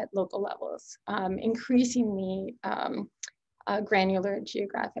at local levels, increasingly granular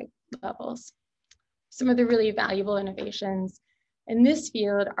geographic levels. Some of the really valuable innovations in this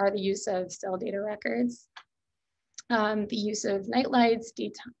field are the use of cell data records, the use of nightlights,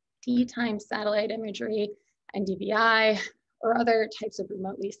 daytime satellite imagery, NDVI, or other types of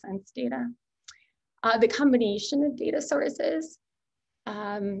remotely sensed data. The combination of data sources,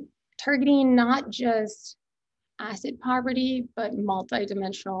 targeting not just asset poverty, but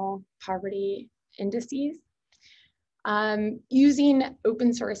multidimensional poverty indices. Using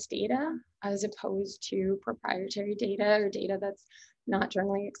open source data as opposed to proprietary data or data that's not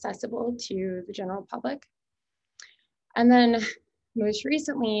generally accessible to the general public. And then most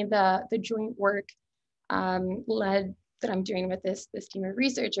recently, the joint work that I'm doing with this team of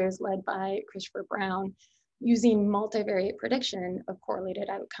researchers led by Christopher Brown, using multivariate prediction of correlated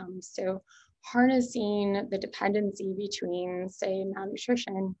outcomes. So harnessing the dependency between, say,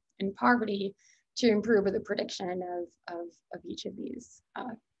 malnutrition and poverty to improve the prediction of each of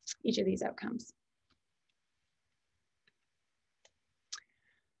these outcomes.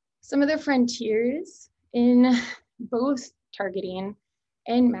 Some of the frontiers in both targeting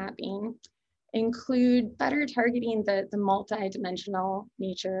and mapping include better targeting the multi-dimensional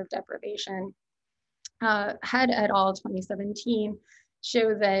nature of deprivation. Head et al. 2017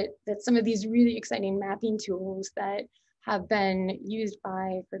 show that some of these really exciting mapping tools that have been used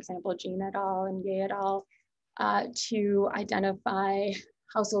by, for example, Jean et al. And Ye et al. To identify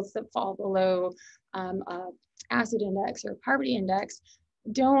households that fall below acid index or poverty index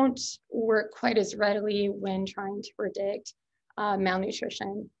don't work quite as readily when trying to predict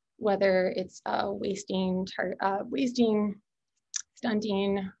malnutrition, whether it's wasting,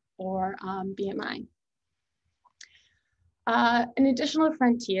 stunting, or BMI. An additional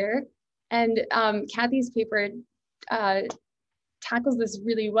frontier, and Kathy's paper tackles this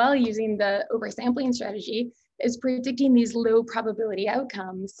really well using the oversampling strategy, is predicting these low probability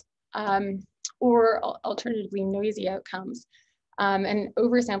outcomes or alternatively noisy outcomes. And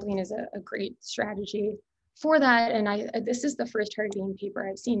oversampling is a great strategy for that, and this is the first targeting paper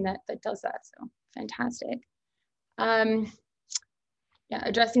I've seen that does that, so fantastic. Yeah,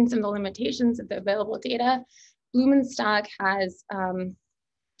 addressing some of the limitations of the available data. Blumenstock has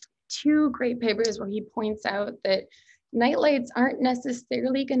 2 great papers where he points out that nightlights aren't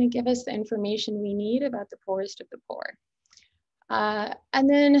necessarily going to give us the information we need about the poorest of the poor. And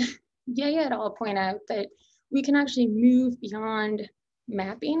then Ye et al. Point out that we can actually move beyond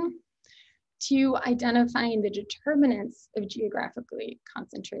mapping to identifying the determinants of geographically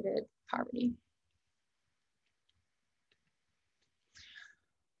concentrated poverty.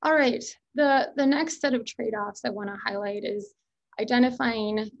 All right, the next set of trade-offs I want to highlight is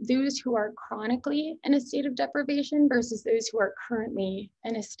identifying those who are chronically in a state of deprivation versus those who are currently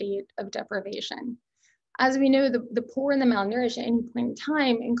in a state of deprivation. As we know, the poor and the malnourished at any point in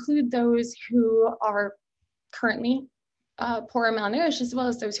time include those who are currently poor and malnourished, as well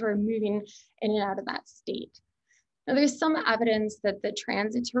as those who are moving in and out of that state. Now, there's some evidence that the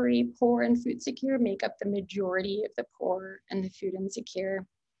transitory poor and food secure make up the majority of the poor and the food insecure.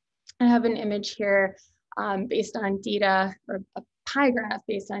 I have an image here based on data, or a pie graph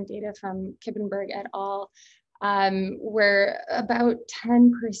based on data from Kippenberg et al., where about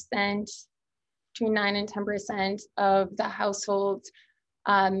 10%, between 9 and 10% of the households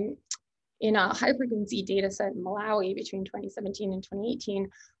in a high frequency data set in Malawi between 2017 and 2018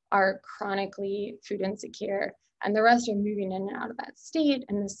 are chronically food insecure, and the rest are moving in and out of that state,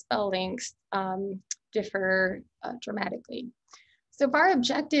 and the spell lengths differ dramatically. So if our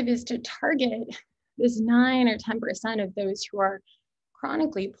objective is to target this 9 or 10% of those who are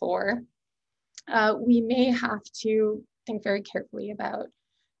chronically poor, we may have to think very carefully about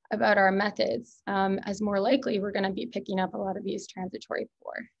our methods, as more likely we're going to be picking up a lot of these transitory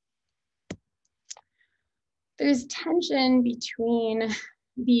poor. There's tension between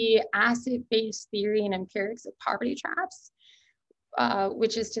the asset-based theory and empirics of poverty traps,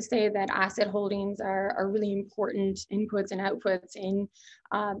 which is to say that asset holdings are really important inputs and outputs in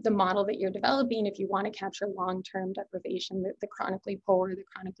the model that you're developing if you want to capture long-term deprivation, the chronically poor, the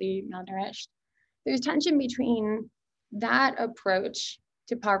chronically malnourished. There's tension between that approach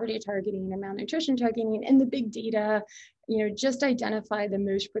to poverty targeting and malnutrition targeting and the big data, just identify the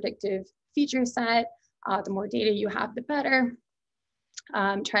most predictive feature set. The more data you have, the better.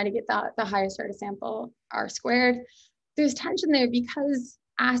 Trying to get the highest order sample R squared. There's tension there because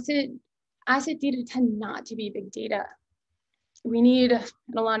asset data tend not to be big data. We need, and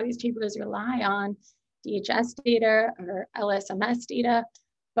a lot of these papers rely on DHS data or LSMS data,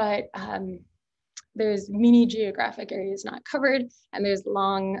 but there's many geographic areas not covered, and there's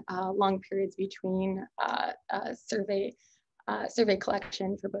long periods between survey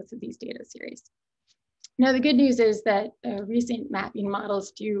collection for both of these data series. Now, the good news is that recent mapping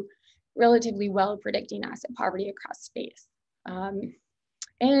models do relatively well predicting asset poverty across space,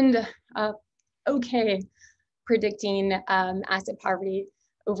 and okay predicting asset poverty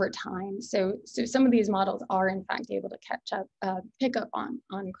over time. So some of these models are in fact able to catch up, pick up on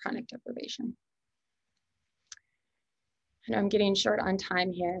chronic deprivation. I know I'm getting short on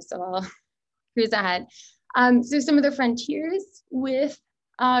time here, so I'll cruise ahead. So some of the frontiers with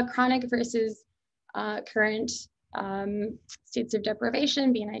chronic versus current states of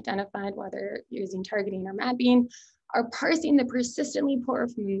deprivation being identified, whether using targeting or mapping, are parsing the persistently poor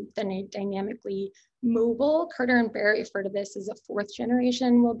from the dynamically mobile. Carter and Bear refer to this as a 4th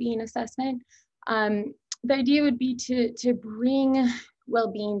generation well-being assessment. The idea would be to bring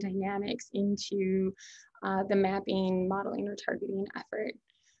well-being dynamics into the mapping, modeling, or targeting effort.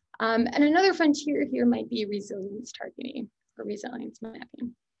 And another frontier here might be resilience targeting or resilience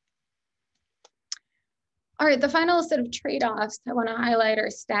mapping. All right, the final set of trade-offs I want to highlight are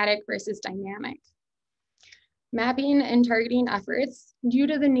static versus dynamic. Mapping and targeting efforts, due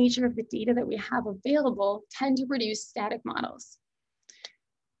to the nature of the data that we have available, tend to produce static models.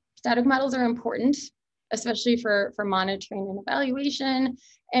 Static models are important, especially for monitoring and evaluation,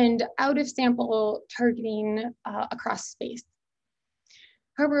 and out-of-sample targeting across space.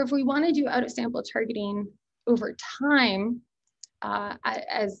 However, if we want to do out-of-sample targeting over time,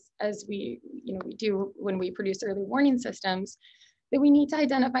 as we do when we produce early warning systems, that we need to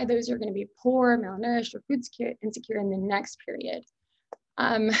identify those who are going to be poor, malnourished, or food insecure in the next period.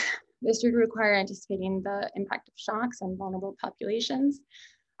 This would require anticipating the impact of shocks on vulnerable populations.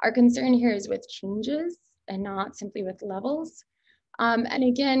 Our concern here is with changes and not simply with levels. And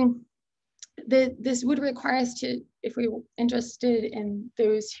again, this would require us to, if we were interested in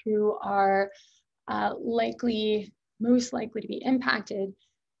those who are most likely to be impacted,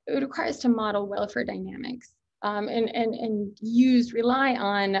 it would require us to model welfare dynamics and rely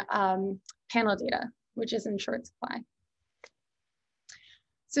on panel data which is in short supply.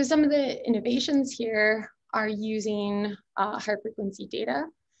 So some of the innovations here are using high frequency data.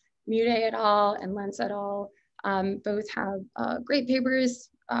 Mude et al. And Lentz et al. Both have great papers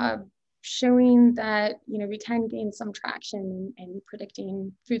showing that we can gain some traction in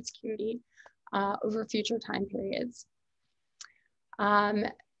predicting food security over future time periods.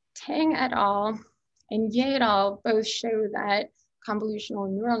 Tang et al. And Ye et al. Both show that convolutional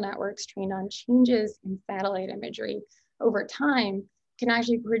neural networks trained on changes in satellite imagery over time can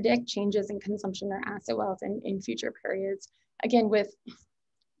actually predict changes in consumption or asset wealth in future periods, again, with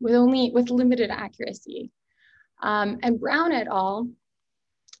limited accuracy. And Brown et al.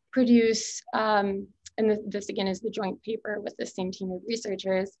 Produce, and this again is the joint paper with the same team of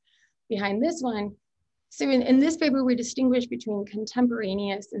researchers behind this one. So in this paper, we distinguish between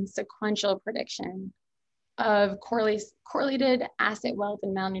contemporaneous and sequential prediction of correlated asset wealth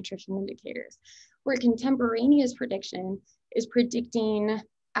and malnutrition indicators, where contemporaneous prediction is predicting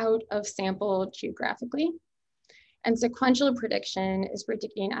out of sample geographically, and sequential prediction is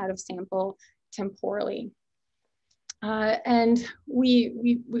predicting out of sample temporally. And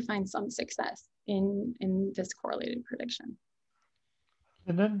we find some success in this correlated prediction.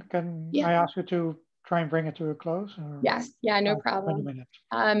 And then I ask you to try and bring it to a close? Or? Yes, yeah, no problem.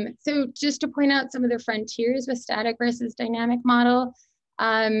 So just to point out some of the frontiers with static versus dynamic model,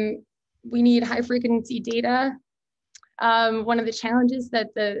 we need high frequency data. One of the challenges that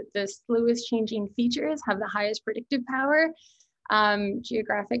the slowest changing features have the highest predictive power.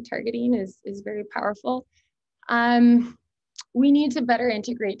 Geographic targeting is very powerful. We need to better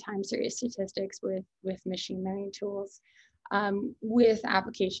integrate time series statistics with machine learning tools with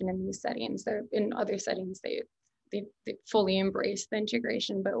application in these settings. In other settings, they fully embrace the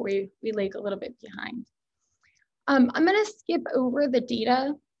integration, but we lag a little bit behind. I'm gonna skip over the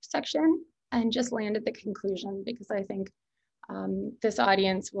data section and just land at the conclusion, because I think this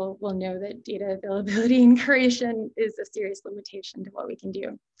audience will know that data availability and curation is a serious limitation to what we can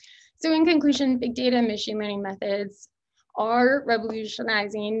do. So in conclusion, big data and machine learning methods are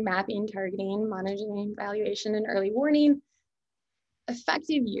revolutionizing mapping, targeting, monitoring, evaluation, and early warning.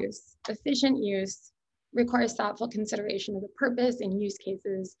 Effective use, efficient use requires thoughtful consideration of the purpose and use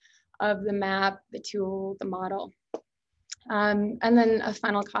cases of the map, the tool, the model. And then a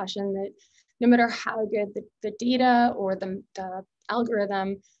final caution that no matter how good the data or the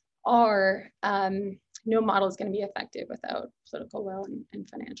algorithm are, no model is going to be effective without political will and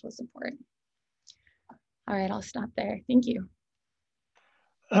financial support. All right, I'll stop there. Thank you.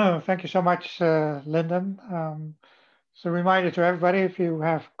 Thank you so much, Lyndon. So a reminder to everybody, if you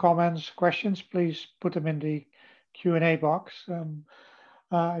have comments, questions, please put them in the Q&A box.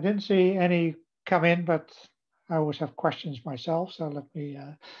 I didn't see any come in, but I always have questions myself, so let me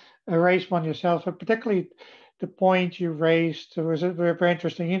erase one yourself. But particularly the point you raised was a very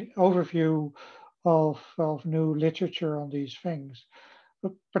interesting overview of new literature on these things.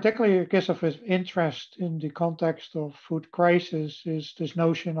 But particularly, I guess, of interest in the context of food crisis is this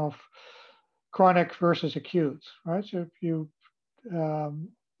notion of chronic versus acute, right? So you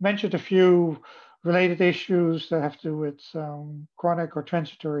mentioned a few related issues that have to do with chronic or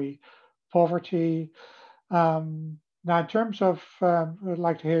transitory poverty. Now, in terms of, I'd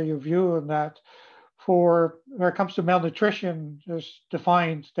like to hear your view on that. For where it comes to malnutrition, there's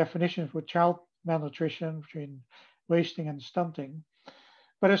defined definitions for child malnutrition between wasting and stunting.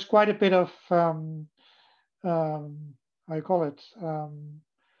 But there's quite a bit of, I call it,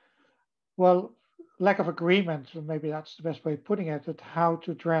 well, lack of agreement, or maybe that's the best way of putting it, at how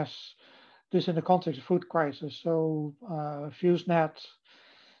to address this in the context of food crisis. So FuseNet,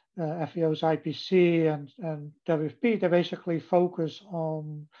 FAO's IPC and WFP, they basically focus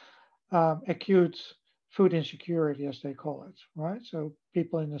on acute food insecurity, as they call it, right? So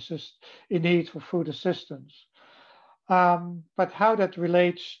people in need for food assistance. But how that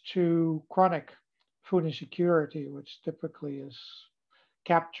relates to chronic food insecurity, which typically is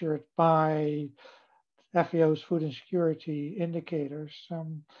captured by FAO's food insecurity indicators,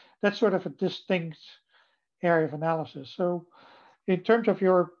 that's sort of a distinct area of analysis. So in terms of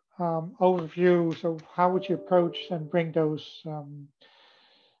your overview, so how would you approach and bring those,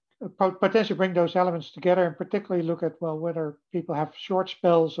 potentially bring those elements together, and particularly look at, well, whether people have short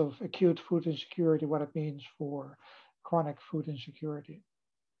spells of acute food insecurity, what it means for chronic food insecurity?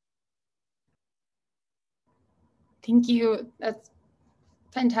 Thank you. That's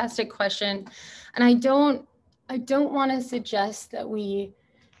a fantastic question. And I don't want to suggest that we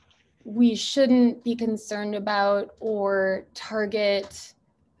shouldn't be concerned about or target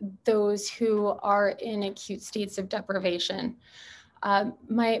those who are in acute states of deprivation.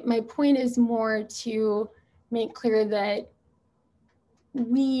 My point is more to make clear that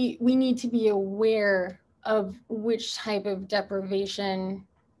we need to be aware of which type of deprivation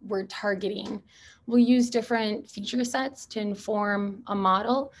we're targeting. We'll use different feature sets to inform a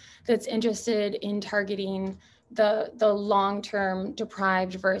model that's interested in targeting the long-term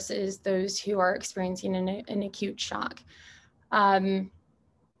deprived versus those who are experiencing an acute shock.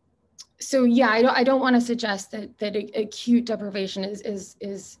 So yeah, I don't want to suggest that acute deprivation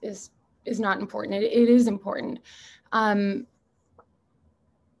is not important. It is important. And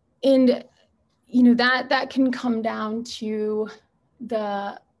you know, that can come down to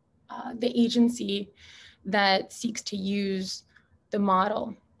the agency that seeks to use the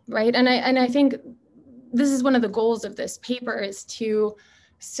model, right? And I think this is one of the goals of this paper, is to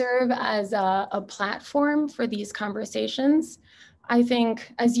serve as a platform for these conversations. I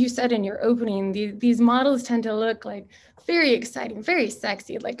think, as you said in your opening, these models tend to look like very exciting, very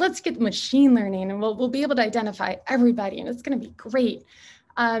sexy. Like, let's get machine learning and we'll be able to identify everybody and it's going to be great.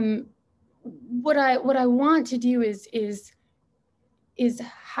 What I want to do is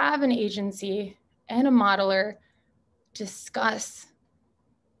have an agency and a modeler discuss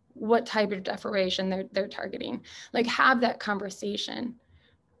what type of deprivation they're targeting, like have that conversation.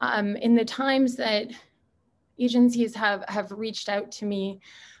 In the times that agencies have reached out to me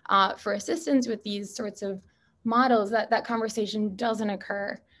for assistance with these sorts of models, that conversation doesn't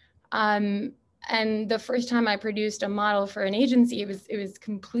occur. And the first time I produced a model for an agency, it was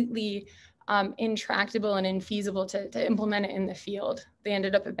completely intractable and infeasible to implement it in the field. They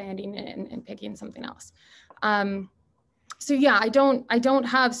ended up abandoning it and picking something else. So yeah, I don't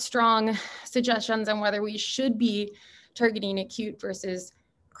have strong suggestions on whether we should be targeting acute versus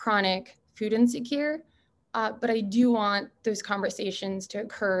chronic food insecure, but I do want those conversations to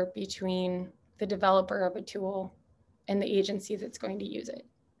occur between the developer of a tool and the agency that's going to use it.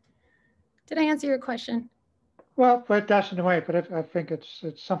 Did I answer your question? Well, but that's in a way, but I think it's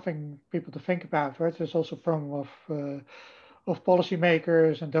something people to think about, right? There's also a problem of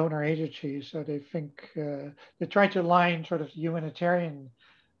policymakers and donor agencies. So they think they try to align sort of the humanitarian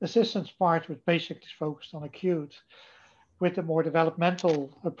assistance part, which basically is focused on acute, with a more developmental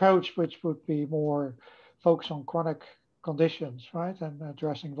approach, which would be more focused on chronic conditions, right, and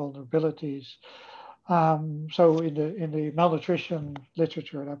addressing vulnerabilities. So in the malnutrition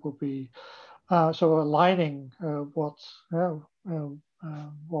literature, that would be so aligning what's the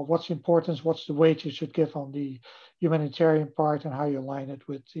importance, what's the weight you should give on the humanitarian part, and how you align it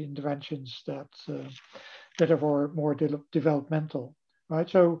with the interventions that are more developmental, right?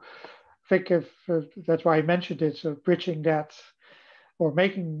 So I think if that's why I mentioned it, so bridging that or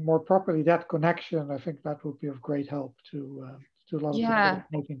making more properly that connection, I think that would be of great help to a lot of the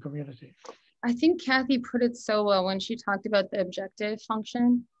making community. I think Kathy put it so well when she talked about the objective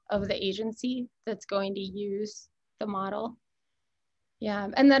function of the agency that's going to use the model. Yeah,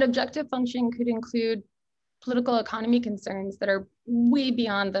 and that objective function could include political economy concerns that are way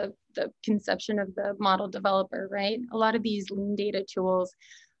beyond the conception of the model developer, right? A lot of these lean data tools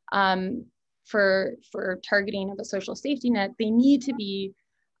for targeting of a social safety net, they need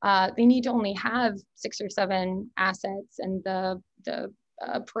to only have 6 or 7 assets, and the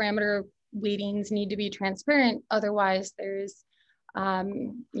parameter weightings need to be transparent. Otherwise, there's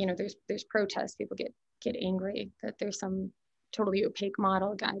there's protests. People get angry that there's some totally opaque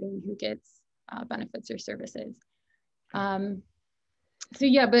model guiding who gets benefits or services. So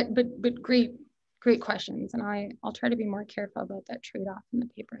yeah, but great questions, and I'll try to be more careful about that trade-off in the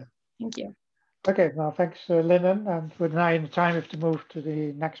paper. Thank you. Okay, well, thanks, Lyndon. And we're now in the time to move to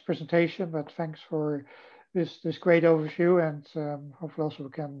the next presentation, but thanks for this great overview, and hopefully also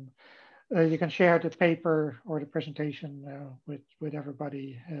you can share the paper or the presentation with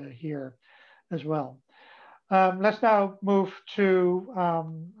everybody here as well. Let's now move to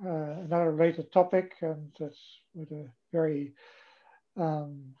another related topic, and that's with a very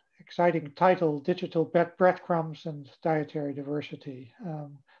exciting title: Digital Breadcrumbs and Dietary Diversity.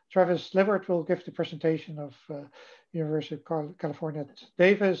 Travis Livert will give the presentation of University of California at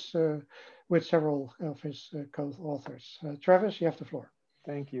Davis with several of his co-authors. Travis, you have the floor.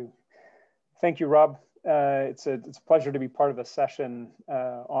 Thank you. Thank you, Rob. It's a pleasure to be part of a session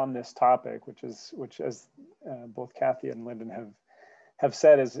on this topic, which as both Kathy and Lyndon have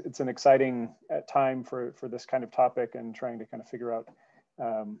said, it's an exciting time for this kind of topic, and trying to kind of figure out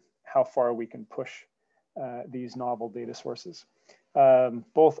how far we can push these novel data sources.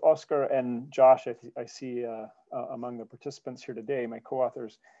 Both Oscar and Josh, I see among the participants here today, my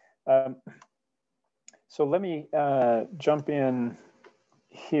co-authors. So let me jump in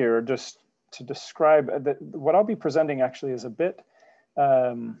here just to describe that what I'll be presenting actually is a bit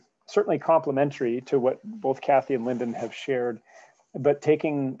certainly complementary to what both Kathy and Lyndon have shared, but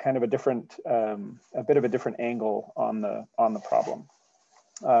taking kind of a different, a bit of a different angle on the problem.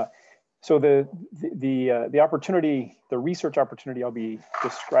 So the opportunity, the research opportunity I'll be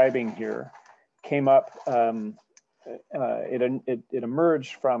describing here came up, it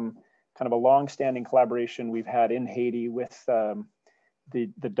emerged from kind of a long-standing collaboration we've had in Haiti with the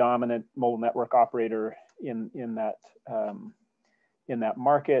dominant mobile network operator in that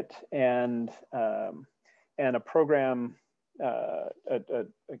market, and a program, a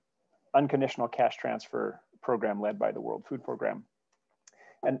unconditional cash transfer program led by the World Food Program.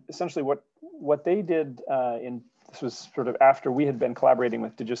 And essentially what they did this was sort of after we had been collaborating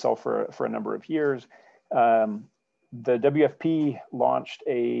with Digicel for a number of years. The WFP launched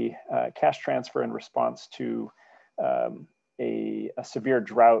a cash transfer in response to a severe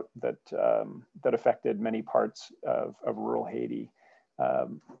drought that affected many parts of rural Haiti.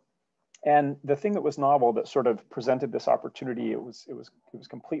 And the thing that was novel that sort of presented this opportunity, it was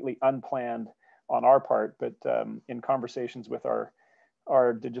completely unplanned on our part, but in conversations with our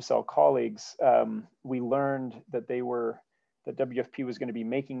Digicel colleagues, we learned that that WFP was going to be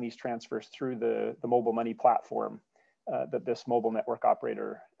making these transfers through the mobile money platform that this mobile network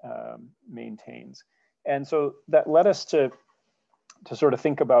operator maintains. And so that led us to sort of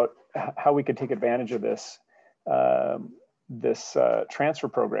think about how we could take advantage of this transfer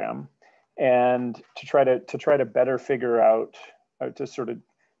program, and to try to better figure out, to sort of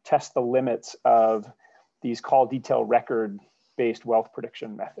test the limits of these call detail record based wealth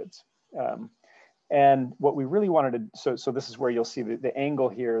prediction methods. And what we really wanted to, so this is where you'll see the angle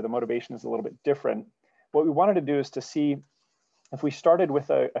here, the motivation is a little bit different. What we wanted to do is to see if we started with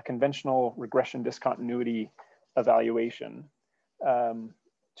a conventional regression discontinuity evaluation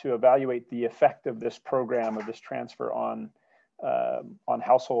to evaluate the effect of this program, of this transfer on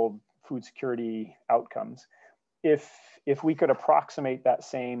household food security outcomes. If we could approximate that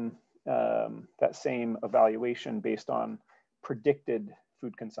same evaluation based on predicted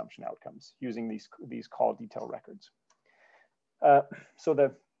food consumption outcomes using these call detail records.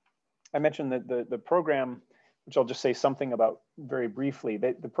 So I mentioned that the program, which I'll just say something about very briefly,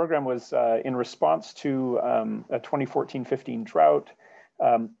 the program was in response to a 2014-15 drought,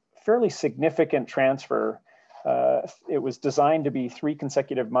 fairly significant transfer. It was designed to be 3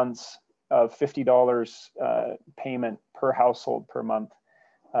 consecutive months of $50 payment per household per month,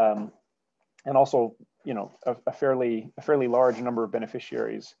 and also, you know, a fairly large number of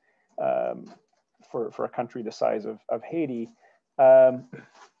beneficiaries for a country the size of Haiti.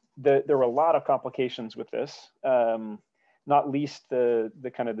 There were a lot of complications with this, not least the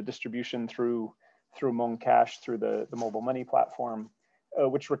kind of the distribution through Moncash, through the mobile money platform,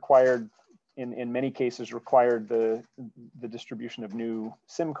 which required, in many cases, required the distribution of new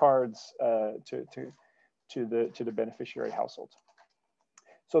SIM cards to the beneficiary households.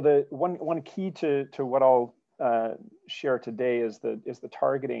 So the one key to what I'll share today is the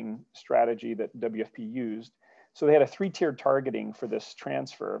targeting strategy that WFP used. So they had a 3-tiered targeting for this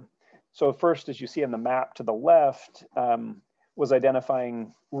transfer. So first, as you see on the map to the left, was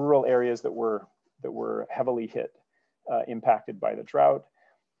identifying rural areas that were heavily hit, impacted by the drought.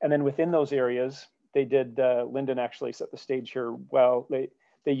 And then within those areas, they did, Lyndon actually set the stage here well,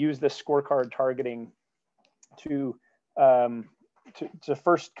 they used this scorecard targeting to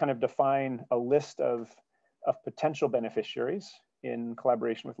first kind of define a list of potential beneficiaries in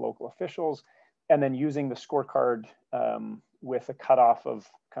collaboration with local officials, and then using the scorecard with a cutoff of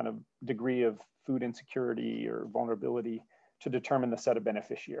kind of degree of food insecurity or vulnerability to determine the set of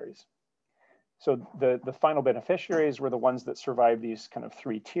beneficiaries. So the final beneficiaries were the ones that survived these kind of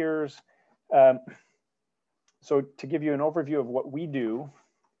 3 tiers. So to give you an overview of what we do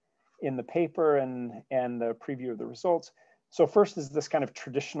in the paper and the preview of the results. So first is this kind of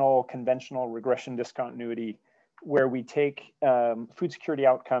traditional, conventional regression discontinuity, where we take food security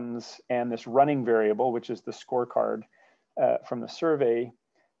outcomes and this running variable, which is the scorecard from the survey,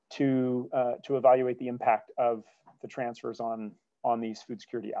 to evaluate the impact of the transfers on these food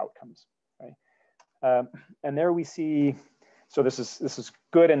security outcomes. Right? And there we see, so this is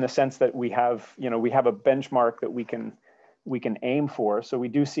good in the sense that we have a benchmark that we can aim for. So we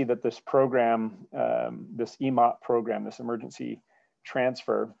do see that this program, this EMOT program, this emergency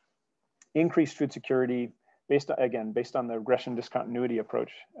transfer, increased food security based on the regression discontinuity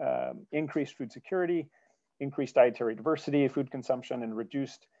approach, increased food security, increased dietary diversity of food consumption, and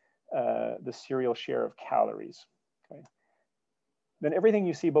reduced the cereal share of calories. Okay. Then everything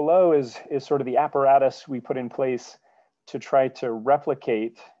you see below is sort of the apparatus we put in place to try to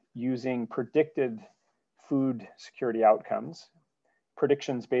replicate using predicted food security outcomes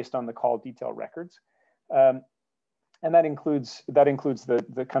predictions based on the call detail records. And that includes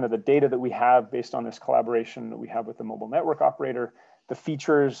the kind of the data that we have based on this collaboration that we have with the mobile network operator, the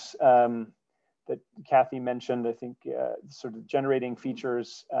features that Kathy mentioned, I think sort of generating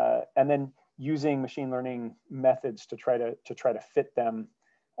features, and then using machine learning methods to try to fit them,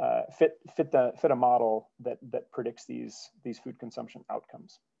 fit a model that predicts these food consumption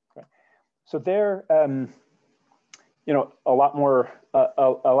outcomes. Okay. So there, you know, a lot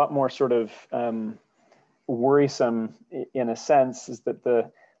more sort of worrisome in a sense is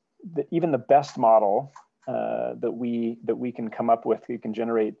that even the best model that we can come up with, we can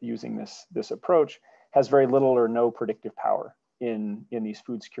generate using this approach, has very little or no predictive power in these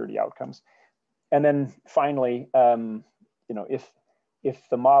food security outcomes. And then finally, you know, if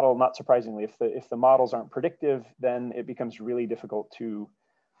the model, not surprisingly, if the models aren't predictive, then it becomes really difficult to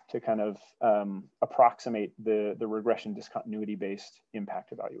kind of approximate the regression discontinuity based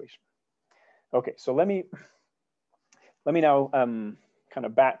impact evaluation. Okay, so let me now kind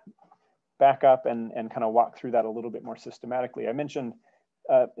of back up and kind of walk through that a little bit more systematically. I mentioned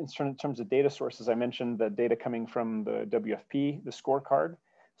in terms of data sources, I mentioned the data coming from the WFP, the scorecard.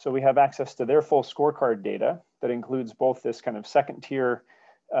 So we have access to their full scorecard data that includes both this kind of second tier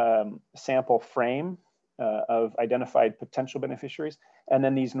sample frame of identified potential beneficiaries, and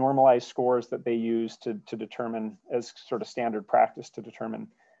then these normalized scores that they use to determine, as sort of standard practice, to determine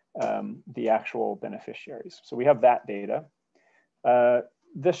the actual beneficiaries. So we have that data.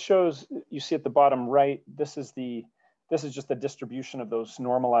 This shows, you see at the bottom right, this is just the distribution of those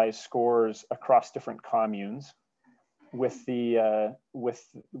normalized scores across different communes with the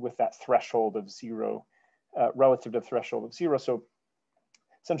with that threshold of 0 relative to the threshold of 0. So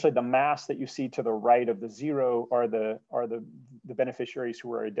essentially the mass that you see to the right of the 0 are the beneficiaries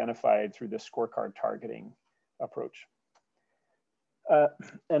who are identified through this scorecard targeting approach.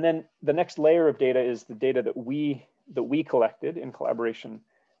 And then the next layer of data is the data that we collected in collaboration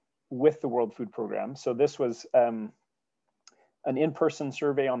with the World Food Program. So this was an in-person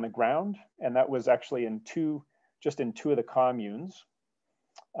survey on the ground, and that was actually just in two of the communes.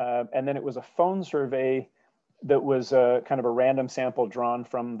 And then it was a phone survey that was kind of a random sample drawn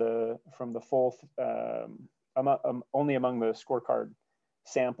from the full, only among the scorecard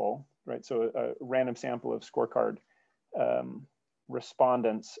sample, right? So a random sample of scorecard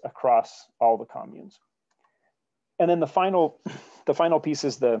respondents across all the communes. And then the final piece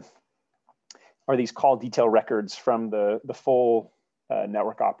is are these call detail records from the full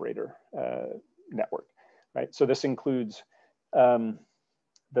network operator network, right? So this includes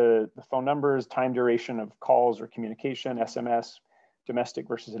the phone numbers, time duration of calls or communication, SMS, domestic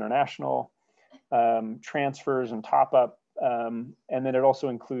versus international, transfers and top up. And then it also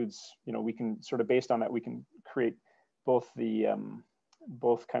includes, you know, we can sort of, based on that, we can create both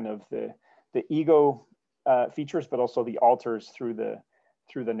both kind of the ego features, but also the alters through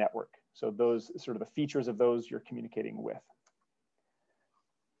the network. So those sort of the features of those you're communicating with.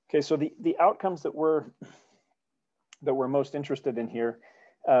 Okay, so the outcomes that we're most interested in here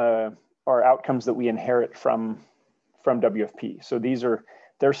are outcomes that we inherit from WFP. So these are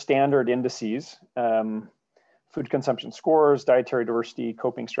their standard indices: food consumption scores, dietary diversity,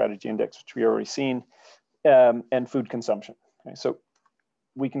 coping strategy index, which we already seen, and food consumption. Okay, so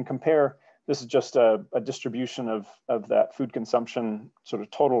we can compare. This is just a distribution of that food consumption, sort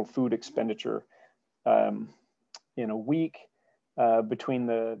of total food expenditure in a week between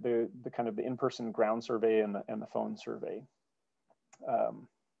the kind of the in-person ground survey and the phone survey.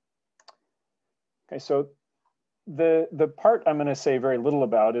 Okay, so the part I'm going to say very little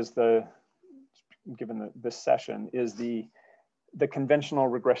about is given this session, is the conventional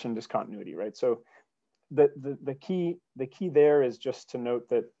regression discontinuity, right? So the key there is just to note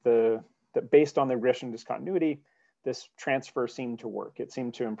that that based on the regression discontinuity, this transfer seemed to work. It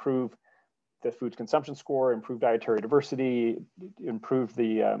seemed to improve the food consumption score, improve dietary diversity, improve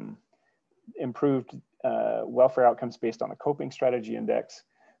the improved welfare outcomes based on a coping strategy index.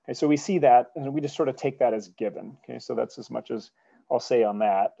 Okay, so we see that, and we just sort of take that as given. Okay, so that's as much as I'll say on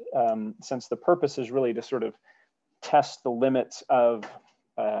that, since the purpose is really to sort of test the limits of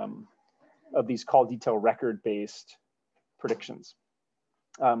these call detail record-based predictions.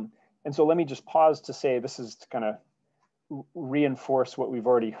 And so let me just pause to say, this is to kind of reinforce what we've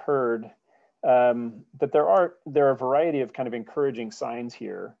already heard, that there are a variety of kind of encouraging signs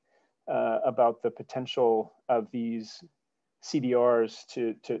here about the potential of these CDRs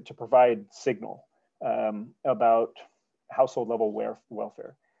to provide signal about household level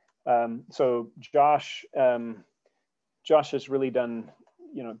welfare. So Josh has really done,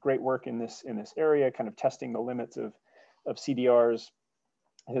 you know, great work in this area, kind of testing the limits of CDRs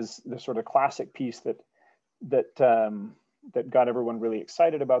the sort of classic piece that got everyone really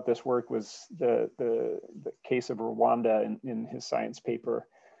excited about this work was the case of Rwanda in his science paper,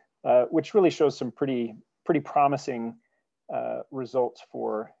 which really shows some pretty promising results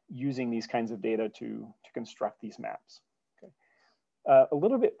for using these kinds of data to construct these maps. Okay. A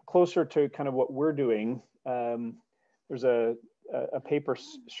little bit closer to kind of what we're doing, there's a paper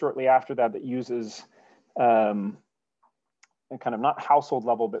shortly after that uses and kind of not household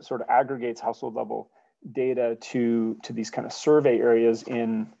level, but sort of aggregates household level data to these kind of survey areas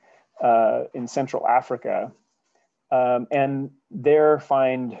in Central Africa, and there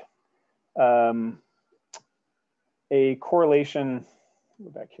find a correlation. Go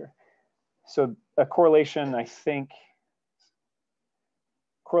back here. So a correlation, I think,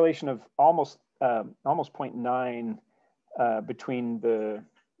 correlation of almost 0.9 between the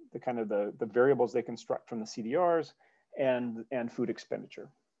kind of the variables they construct from the CDRs and food expenditure.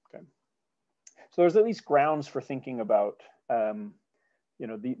 Okay. So there's at least grounds for thinking about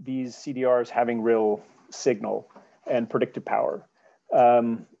these CDRs having real signal and predictive power.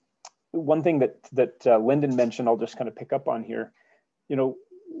 One thing that Lyndon mentioned, I'll just kind of pick up on here.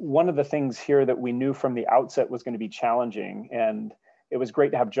 One of the things here that we knew from the outset was going to be challenging, and it was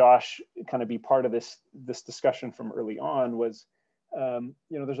great to have Josh kind of be part of this discussion from early on, was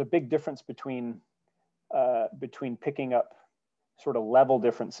there's a big difference between picking up sort of level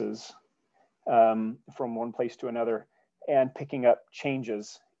differences from one place to another and picking up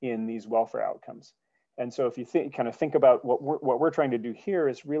changes in these welfare outcomes. And so if you kind of think about what we're trying to do here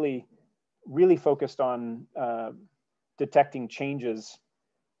is really focused on detecting changes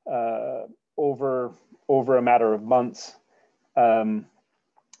over a matter of months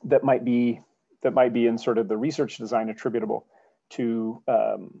that might be in sort of the research design attributable to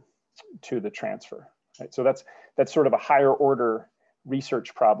the transfer. Right? So that's sort of a higher order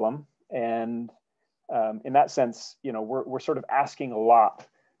research problem, and in that sense, we're sort of asking a lot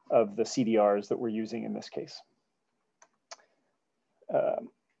of the CDRs that we're using in this case.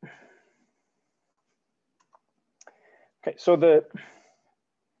 Okay, so the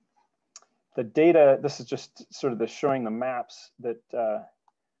data, this is just sort of showing the maps that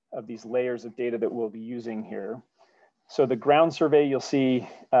of these layers of data that we'll be using here. So the ground survey, you'll see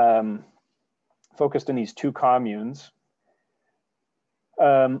focused in these two communes.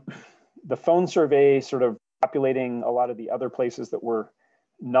 The phone survey sort of populating a lot of the other places that were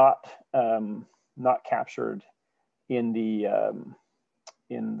not captured in the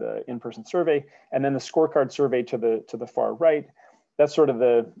in-person survey, and then the scorecard survey to the far right. That's sort of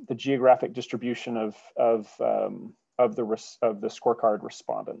the geographic distribution of the scorecard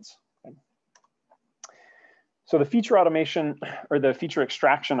respondents. Okay. So the feature automation or the feature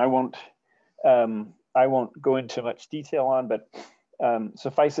extraction, I won't go into much detail on, but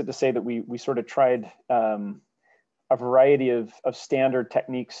suffice it to say that we sort of tried a variety of standard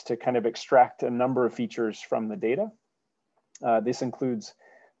techniques to kind of extract a number of features from the data. This includes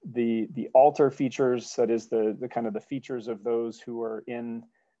the alter features, that is the kind of the features of those who are in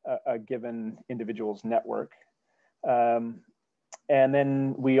a given individual's network. And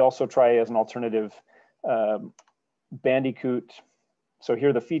then we also try as an alternative Bandicoot. So here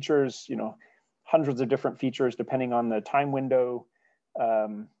are the features, hundreds of different features depending on the time window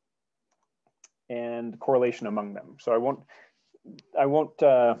and correlation among them. So I won't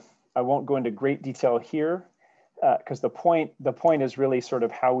go into great detail here, because the point is really sort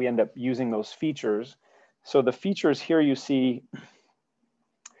of how we end up using those features. So the features here you see,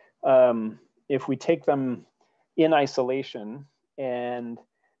 if we take them in isolation and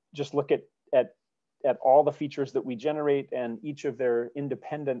just look at all the features that we generate and each of their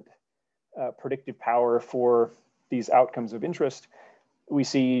independent predictive power for these outcomes of interest, we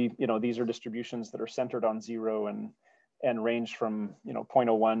see these are distributions that are centered on 0 and range from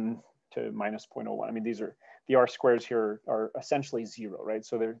 0.01 to -0.01. I mean, the R squares here are essentially 0, right?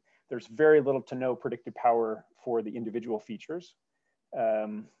 So there's very little to no predictive power for the individual features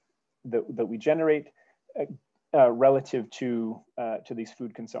that we generate relative to these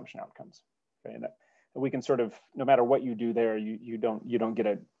food consumption outcomes. Okay, and we can sort of, no matter what you do there, you don't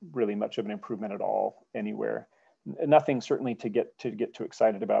get really much of an improvement at all anywhere. Nothing certainly to get too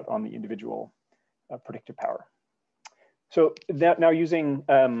excited about on the individual predictive power. So that now using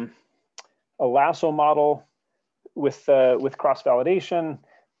a lasso model with cross-validation,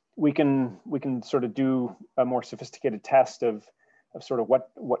 we can sort of do a more sophisticated test of sort of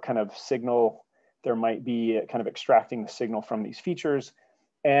what kind of signal there might be, kind of extracting the signal from these features,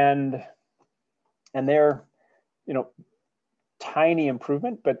 and they're tiny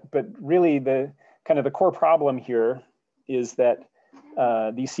improvement, but really the kind of the core problem here is that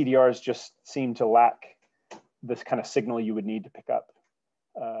these CDRs just seem to lack this kind of signal you would need to pick up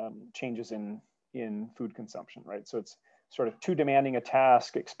changes in food consumption, right? So it's sort of too demanding a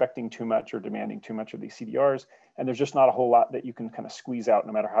task, expecting too much or demanding too much of these CDRs, and there's just not a whole lot that you can kind of squeeze out,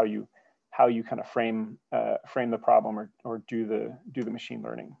 no matter how you kind of frame the problem or do the machine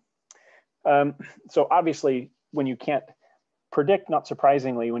learning. So obviously, when you can't predict, not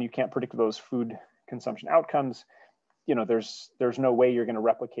surprisingly, when you can't predict those food consumption outcomes, you know, there's no way you're going to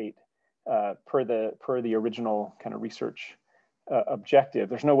replicate per the original kind of research objective.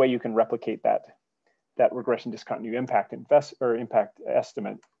 There's no way you can replicate that regression discontinuity impact impact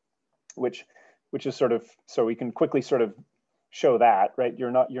estimate, which is sort of, so we can quickly sort of show that, right?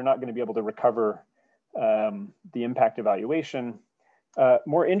 You're not going to be able to recover the impact evaluation.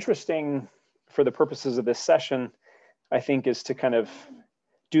 More interesting for the purposes of this session, I think, is to kind of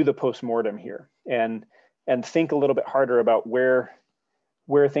do the postmortem here and think a little bit harder about where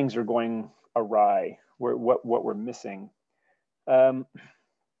things are going awry, what we're missing. So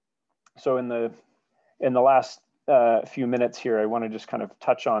in the last few minutes here, I want to just kind of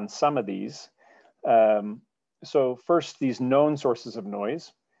touch on some of these. So first, these known sources of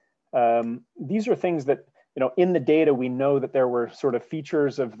noise. These are things that, you know, in the data, we know that there were sort of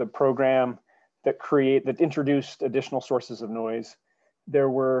features of the program that introduced additional sources of noise. There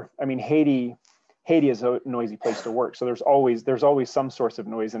were, I mean, Haiti is a noisy place to work, so there's always some source of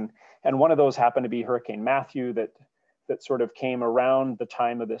noise, and one of those happened to be Hurricane Matthew that sort of came around the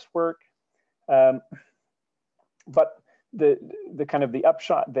time of this work. But the kind of the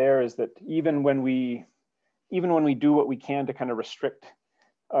upshot there is that even when we do what we can to kind of restrict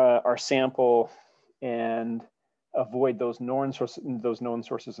our sample and avoid those known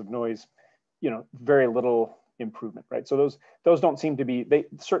sources of noise, you know, very little improvement, right? So those don't seem to be,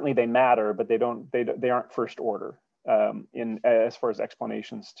 certainly they matter, but they aren't first order in as far as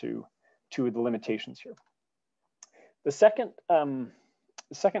explanations to the limitations here. The second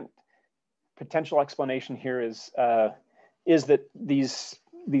potential explanation here is that these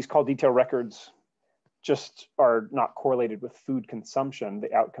call detail records just are not correlated with food consumption,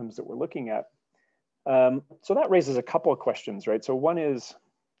 the outcomes that we're looking at. So that raises a couple of questions, right? So one is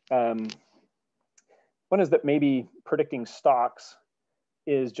that maybe predicting stocks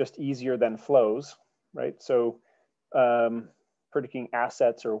is just easier than flows, right? So predicting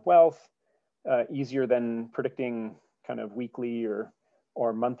assets or wealth easier than predicting kind of weekly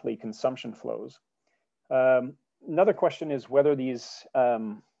or monthly consumption flows. Another question is whether these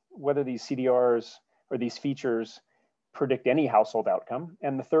CDRs or these features predict any household outcome.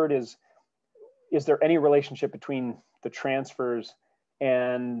 And the third is there any relationship between the transfers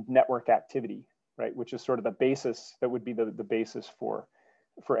and network activity, right? Which is sort of the basis, that would be the basis for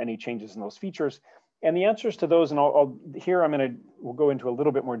any changes in those features. And the answers to those, and we'll go into a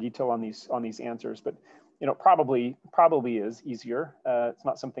little bit more detail on these answers, but you know, probably is easier. It's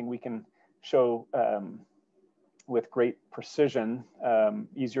not something we can show with great precision,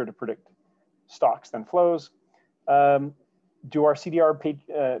 easier to predict stocks than flows. Do our CDR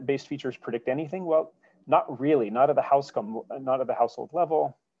based features predict anything? Well, not really, not at the household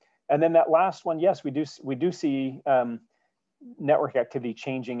level. And then that last one, yes, we do see network activity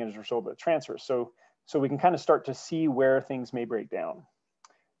changing as a result of the transfers. So we can kind of start to see where things may break down.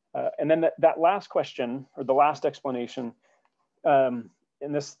 And then that last question, or the last explanation, and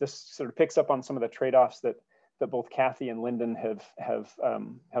this sort of picks up on some of the trade-offs that both Kathy and Lyndon have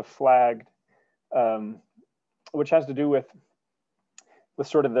flagged, which has to do with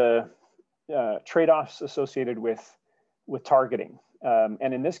sort of the trade-offs associated with targeting.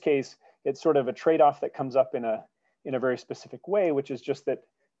 And in this case, it's sort of a trade-off that comes up in a very specific way, which is just that,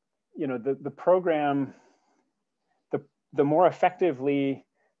 you know, the program, the more effectively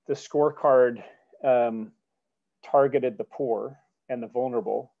the scorecard targeted the poor and the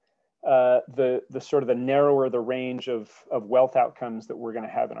vulnerable, the sort of the narrower the range of wealth outcomes that we're going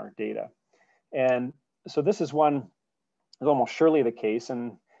to have in our data. And so this is almost surely the case,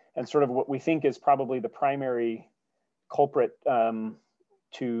 and sort of what we think is probably the primary culprit to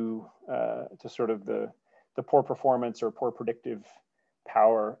sort of the poor performance or poor predictive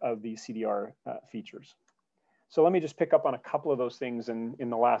power of these CDR features. So let me just pick up on a couple of those things in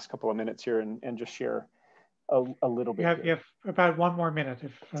the last couple of minutes here and just share a little bit. You have about 1 more minute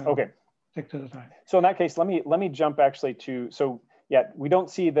if okay. Stick to the time. So in that case, let me jump actually to, so yeah, we don't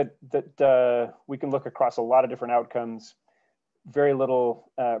see that we can look across a lot of different outcomes, very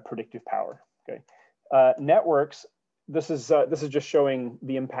little predictive power. Okay, networks. This is just showing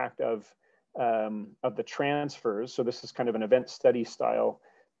the impact of the transfers. So this is kind of an event study style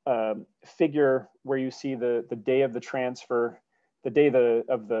figure where you see the day of the transfer data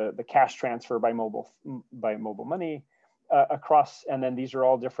of the cash transfer by mobile money across, and then these are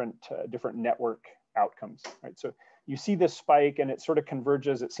all different network outcomes, right? So you see this spike, and it sort of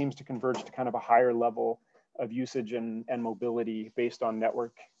converges. It seems to converge to kind of a higher level of usage and mobility based on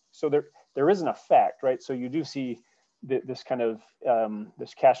network. So there is an effect, right? So you do see this kind of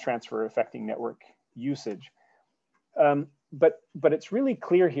this cash transfer affecting network usage. But it's really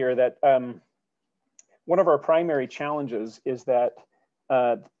clear here that one of our primary challenges is that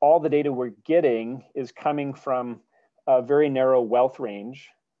all the data we're getting is coming from a very narrow wealth range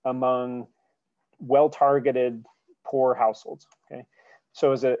among well-targeted poor households. Okay,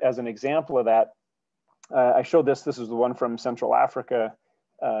 so as an example of that, I showed this. This is the one from Central Africa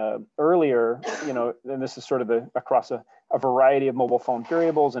earlier. You know, and this is sort of across a variety of mobile phone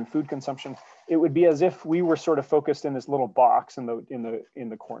variables and food consumption. It would be as if we were sort of focused in this little box in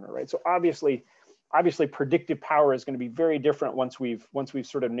the corner, right? So obviously predictive power is going to be very different once we've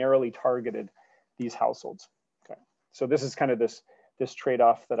sort of narrowly targeted these households. Okay, so this is kind of this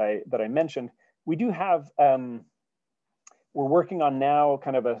trade-off that I mentioned. We do have we're working on now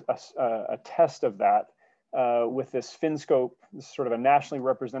kind of a test of that with this FinScope, this is sort of a nationally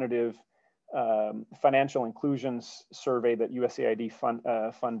representative financial inclusions survey that USAID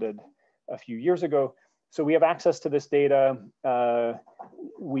funded a few years ago. So we have access to this data.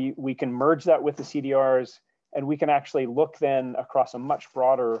 We can merge that with the CDRs, and we can actually look then across a much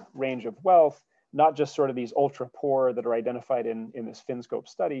broader range of wealth, not just sort of these ultra poor that are identified in this FinScope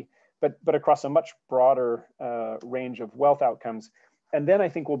study, but across a much broader range of wealth outcomes. And then I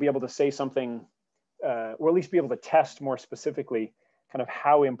think we'll be able to say something, or at least be able to test more specifically kind of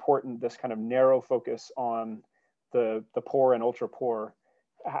how important this kind of narrow focus on the poor and ultra poor,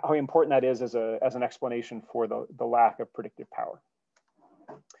 how important that is as an explanation for the lack of predictive power.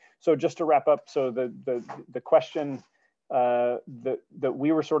 So just to wrap up, so the question that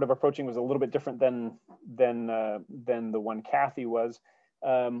we were sort of approaching was a little bit different than the one Kathy was.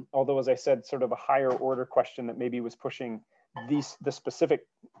 Although, as I said, sort of a higher order question that maybe was pushing the specific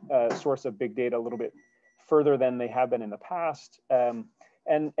source of big data a little bit further than they have been in the past.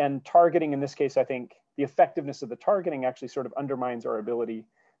 And targeting in this case, I think the effectiveness of the targeting actually sort of undermines our ability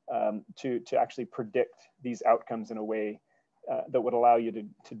to actually predict these outcomes in a way that would allow you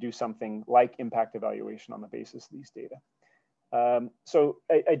to do something like impact evaluation on the basis of these data. So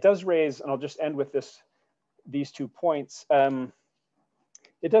it does raise, and I'll just end with these 2 points.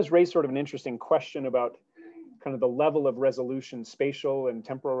 It does raise sort of an interesting question about kind of the level of resolution, spatial and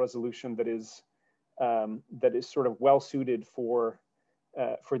temporal resolution that is sort of well suited for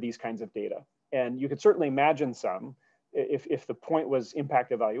these kinds of data. And you could certainly imagine some, if the point was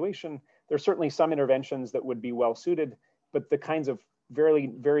impact evaluation, there's certainly some interventions that would be well suited, but the kinds of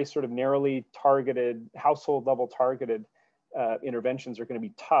very sort of narrowly targeted, household level targeted interventions are going to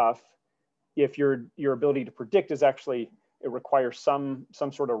be tough if your ability to predict is actually, it requires some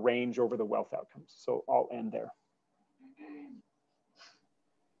sort of range over the wealth outcomes. So I'll end there.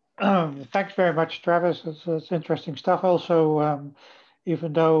 Thanks very much, Travis. It's interesting stuff. Also,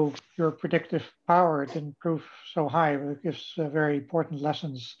 even though your predictive power didn't prove so high, it gives very important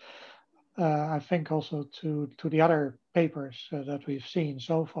lessons, I think, also to the other papers that we've seen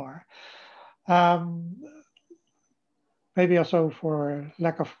so far. Maybe also for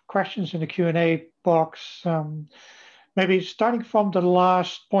lack of questions in the Q&A box, maybe starting from the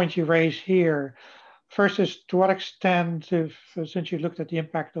last point you raised here, first is to what extent, since you looked at the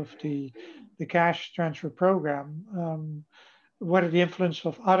impact of the cash transfer program, whether the influence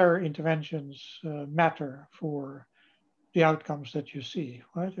of other interventions matter for the outcomes that you see,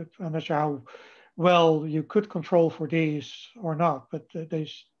 right? I'm not sure how well you could control for these or not, but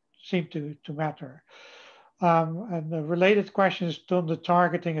they seem to matter. And the related questions on the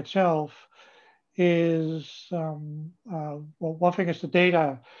targeting itself is, well, one thing is the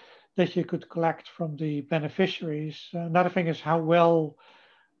data that you could collect from the beneficiaries. Another thing is how well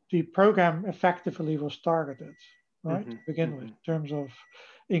the program effectively was targeted, right? To begin with, in terms of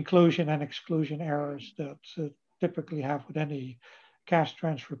inclusion and exclusion errors that typically have with any cash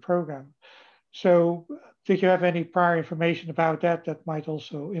transfer program. So did you have any prior information about that that might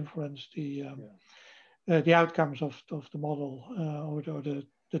also influence the outcomes of the model or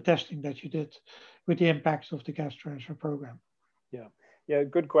the testing that you did with the impacts of the cash transfer program? Yeah,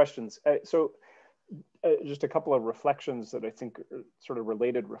 good questions. So just a couple of reflections that I think are sort of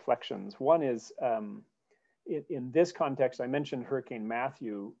related reflections. One is in this context, I mentioned Hurricane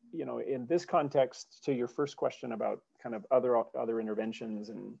Matthew. You know, in this context, to your first question about kind of other interventions,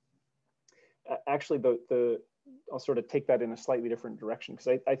 and actually I'll sort of take that in a slightly different direction,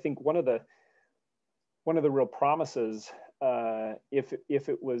 because I think one of the real promises if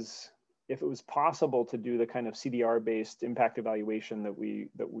it was possible to do the kind of CDR-based impact evaluation that we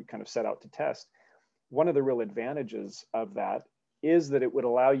kind of set out to test, one of the real advantages of that is that it would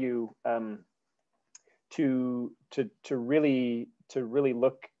allow you to really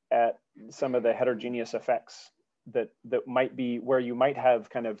look at some of the heterogeneous effects that might be where you might have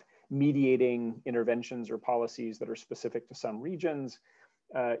kind of mediating interventions or policies that are specific to some regions.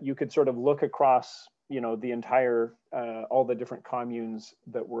 You could sort of look across, the entire all the different communes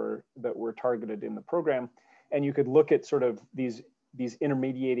that were targeted in the program, and you could look at sort of these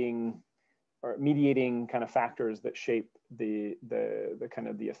intermediating or mediating kind of factors that shape the kind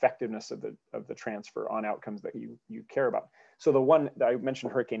of the effectiveness of the transfer on outcomes that you care about. So the one that I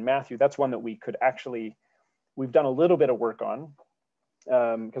mentioned, Hurricane Matthew, that's one that we've done a little bit of work on,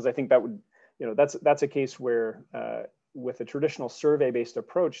 because I think that would, that's a case where with a traditional survey-based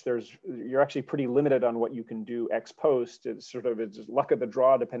approach, you're actually pretty limited on what you can do ex post. It's just luck of the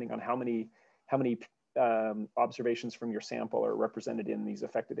draw, depending on how many observations from your sample are represented in these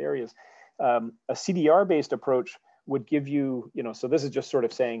affected areas. A CDR-based approach would give you, so this is just sort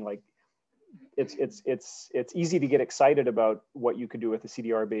of saying, like, it's easy to get excited about what you could do with a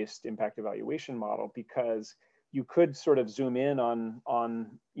CDR-based impact evaluation model, because you could sort of zoom in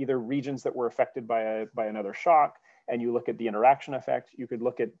on either regions that were affected by another shock, and you look at the interaction effect. You could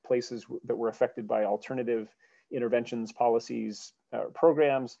look at places that were affected by alternative interventions, policies,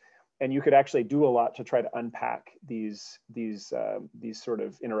 programs, and you could actually do a lot to try to unpack these sort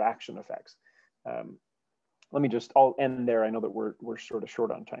of interaction effects. I'll end there. I know that we're sort of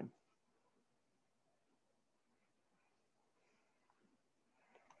short on time.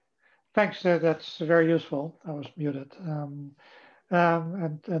 Thanks, that's very useful. I was muted.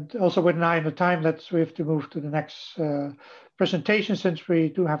 And also with an eye on the time, we have to move to the next presentation, since we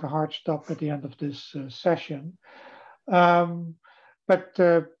do have a hard stop at the end of this session. But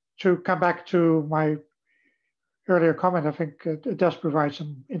to come back to my earlier comment, I think it does provide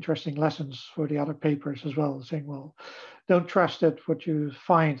some interesting lessons for the other papers as well, saying, well, don't trust that what you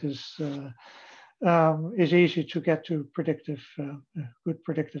find is easy to get to good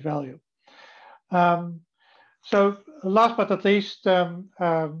predictive value. So last but not least,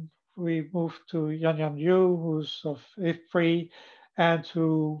 we move to Yan Yu, who's of IFPRI, and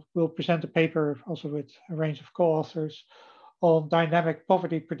who will present a paper also with a range of co-authors on dynamic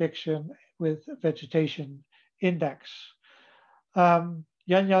poverty prediction with vegetation index.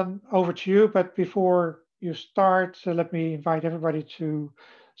 Yan, over to you, but before you start, let me invite everybody to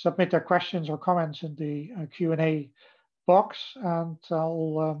submit their questions or comments in the Q&A box, and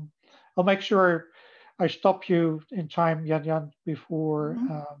I'll make sure I stop you in time, Yan, before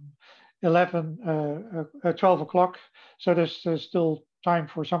 12 o'clock. So there's still time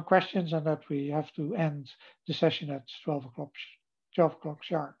for some questions, and that we have to end the session at 12 o'clock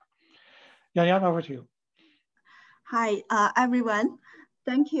sharp. Yan, over to you. Hi, everyone.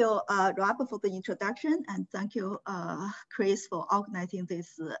 Thank you, Rob, for the introduction, and thank you, Chris, for organizing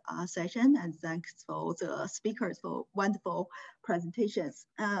this session, and thanks for the speakers for wonderful presentations.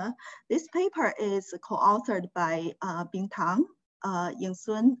 This paper is co-authored by Bing Tang, Ying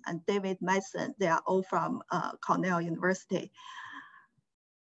Sun, and David Mason. They are all from Cornell University.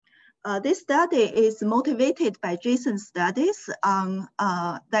 This study is motivated by recent studies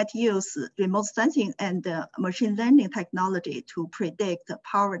that use remote sensing and machine learning technology to predict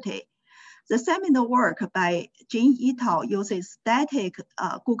poverty. The seminal work by Jin et al. Uses static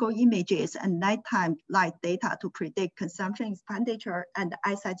Google images and nighttime light data to predict consumption expenditure and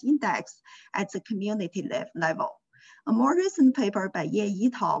eyesight index at the community level. A more recent paper by Ye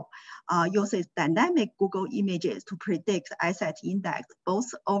et al. Uses dynamic Google images to predict eyesight index,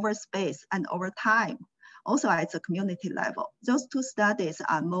 both over space and over time, also at the community level. Those two studies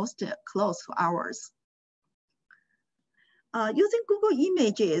are most close to ours. Using Google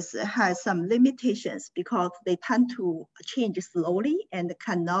images has some limitations because they tend to change slowly and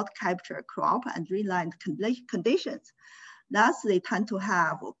cannot capture crop and tree-land conditions. Thus, they tend to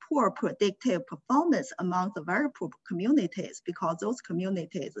have poor predictive performance among the very poor communities, because those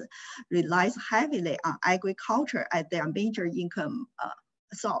communities rely heavily on agriculture as their major income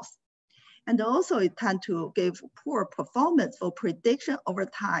source. And also it tends to give poor performance for prediction over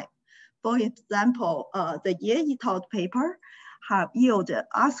time. For example, the Ye et al. Paper have yielded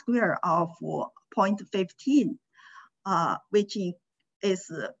R² of 0.15, which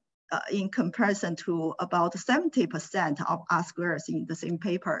is in comparison to about 70% of R² in the same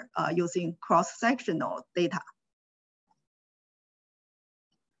paper using cross-sectional data.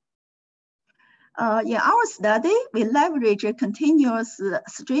 In our study, we leverage a continuous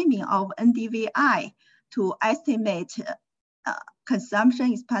streaming of NDVI to estimate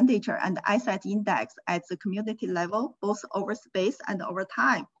consumption expenditure and eyesight index at the community level, both over space and over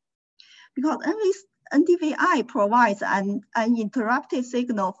time. Because NDVI provides an uninterrupted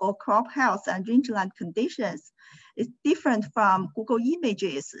signal for crop health and rangeland conditions. It's different from Google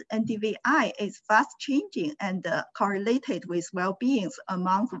Images. NDVI is fast changing and correlated with well-being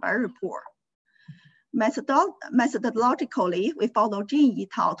among the very poor. Methodologically, we follow Jin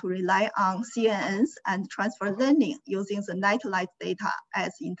et al. To rely on CNNs and transfer learning using the nightlight data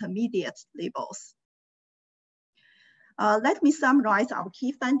as intermediate labels. Let me summarize our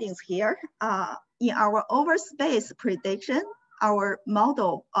key findings here. In our overspace prediction, our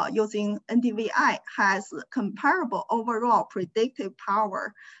model using NDVI has comparable overall predictive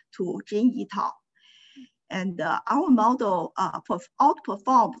power to Jin et al. And our model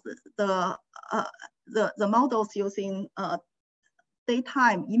outperforms the models using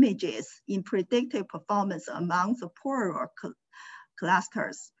daytime images in predictive performance among the poorer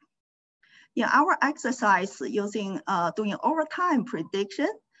clusters. In our exercise using doing overtime prediction,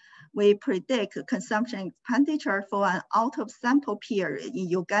 we predict consumption expenditure for an out of sample period in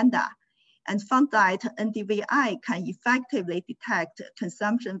Uganda and found that NDVI can effectively detect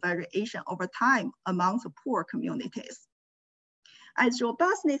consumption variation over time among the poor communities. As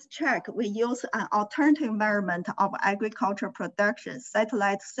robustness check, we use an alternative measurement of agricultural production,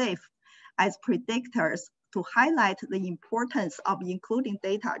 satellite safe, as predictors to highlight the importance of including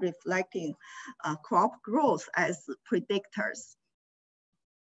data reflecting crop growth as predictors.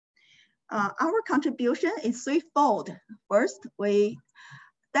 Our contribution is threefold. First, we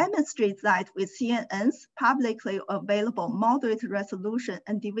demonstrate that with CNNs, publicly available moderate resolution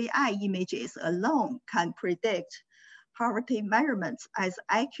NDVI images alone can predict poverty measurements as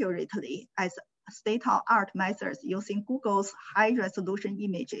accurately as state-of-the-art methods using Google's high-resolution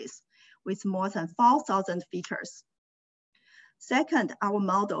images with more than 4,000 features. Second, our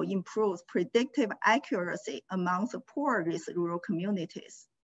model improves predictive accuracy among the poorest rural communities.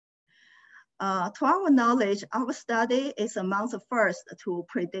 To our knowledge, our study is among the first to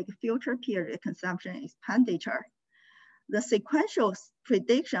predict future period consumption expenditure. The sequential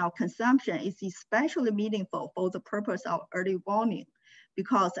prediction of consumption is especially meaningful for the purpose of early warning,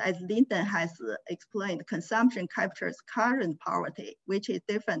 because as Lyndon has explained, consumption captures current poverty, which is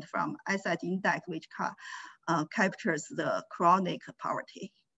different from eyesight index, which captures the chronic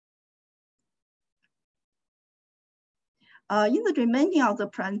poverty. In the remaining of the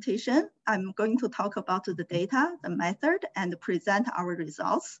presentation, I'm going to talk about the data, the method, and present our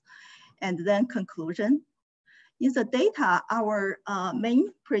results, and then conclusion. In the data, our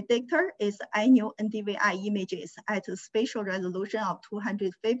main predictor is annual NDVI images at a spatial resolution of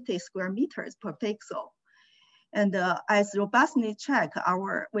 250 square meters per pixel. And as robustness check,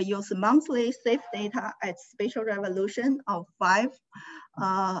 we use monthly safe data at spatial resolution of 5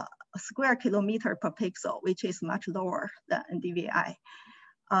 square kilometer per pixel, which is much lower than NDVI.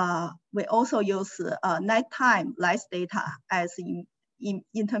 We also use nighttime light data as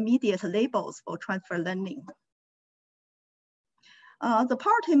intermediate labels for transfer learning. The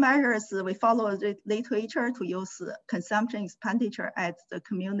poverty measures, we follow the literature to use consumption expenditure at the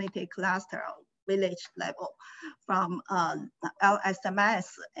community cluster village level from LSMS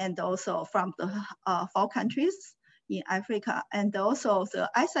and also from the 4 countries in Africa. And also the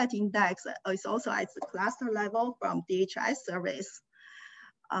eyesight index is also at the cluster level from DHI surveys.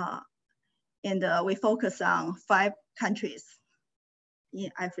 And we focus on 5 countries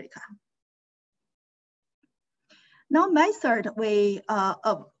in Africa. Now method, we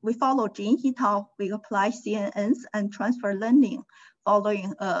follow Jin et al. We apply CNNs and transfer learning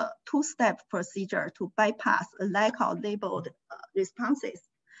following a 2-step procedure to bypass a lack of labeled responses.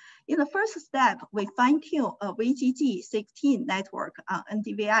 In the first step, we fine-tune a VGG16 network on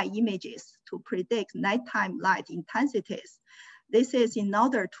NDVI images to predict nighttime light intensities. This is in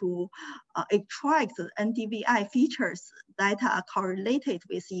order to extract the NDVI features that are correlated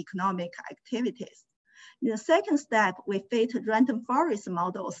with economic activities. In the second step, we fit random forest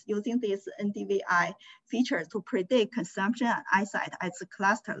models using these NDVI features to predict consumption and eyesight at the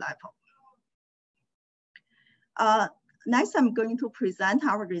cluster level. Next, I'm going to present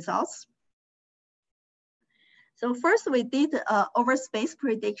our results. So first, we did overspace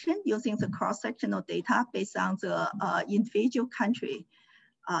prediction using the cross-sectional data based on the individual country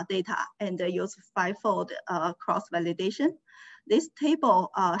data and use 5-fold cross-validation. This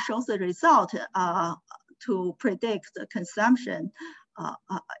table shows the result to predict the consumption.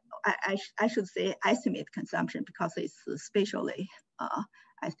 I should say estimate consumption because it's spatially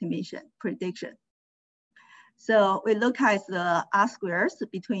estimation prediction. So we look at the R squares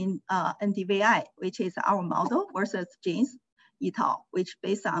between NDVI, which is our model, versus Jin's. et al., which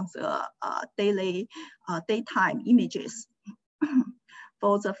based on the daily daytime images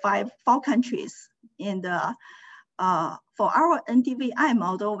for the four countries. And for our NDVI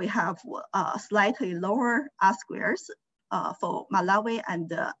model, we have slightly lower R-squares for Malawi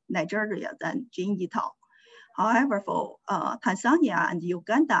and Nigeria than Jin et al. However, for Tanzania and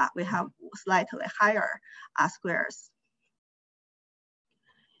Uganda, we have slightly higher R-squares.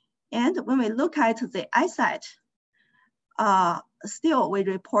 And when we look at the eyesight, still we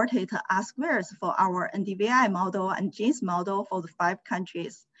reported R-squares for our NDVI model and GINS model for the 5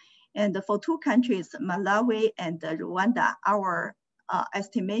 countries. And for 2 countries, Malawi and Rwanda, our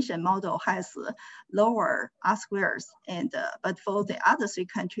estimation model has lower R-squares, and but for the other 3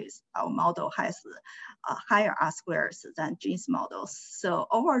 countries, our model has higher R-squares than GINS models. So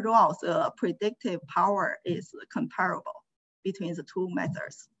overall, the predictive power is comparable between the 2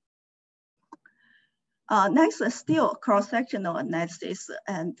 methods. Next, still cross-sectional analysis,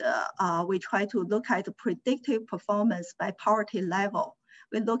 and we try to look at the predictive performance by poverty level.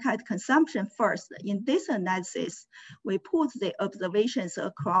 We look at consumption first. In this analysis, we put the observations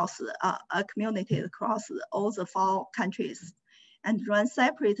across communities across all the 4 countries and run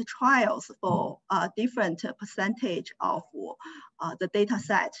separate trials for different percentage of the data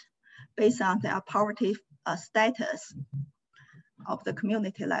set based on their poverty status of the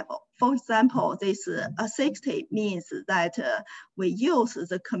community level. For example, this 60 means that we use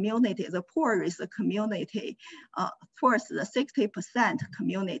the community, the poorest community, first the 60%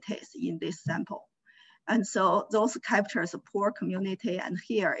 communities in this sample. And so those captures a poor community, and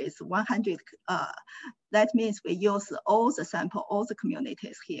here is 100. That means we use all the sample, all the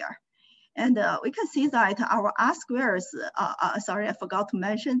communities here. And we can see that our R-squares, sorry, I forgot to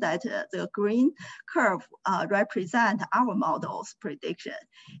mention that the green curve represent our model's prediction.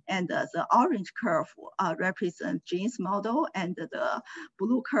 And the orange curve represents GINS model, and the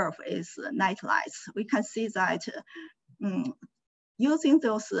blue curve is night lights. We can see that using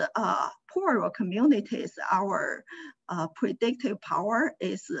those poorer communities, our predictive power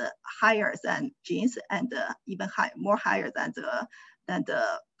is higher than GINS, and even more higher than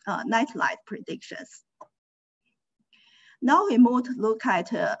the nightlight predictions. Now we move to look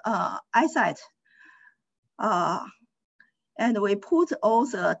at eyesight. And we put all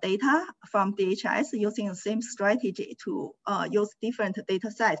the data from DHS using the same strategy to use different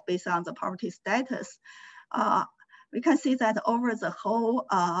data sets based on the poverty status. We can see that over the whole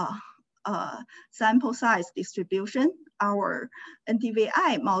sample size distribution, our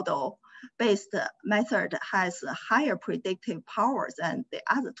NDVI model based method has higher predictive power than the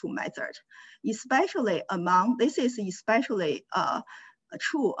other 2 methods, especially among, this is especially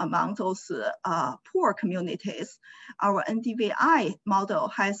true among those poor communities. Our NDVI model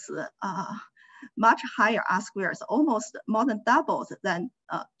has much higher R-squares, almost more than double than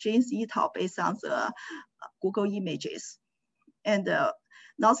GINS et al. Based on the Google images. And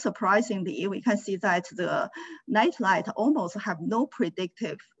not surprisingly, we can see that the nightlight almost have no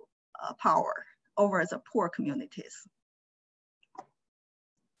predictive power over the poor communities.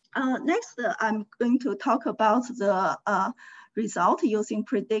 Next, I'm going to talk about the result using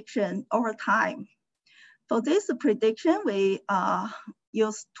prediction over time. For this prediction, we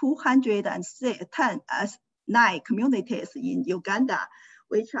use 209 communities in Uganda,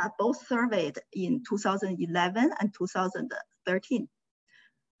 which are both surveyed in 2011 and 2013.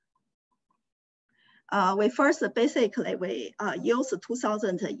 We first basically use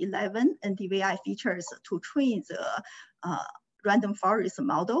 2011 NDVI features to train the random forest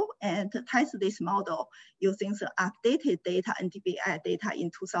model and test this model using the updated data, NDVI data in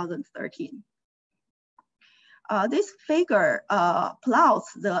 2013. This figure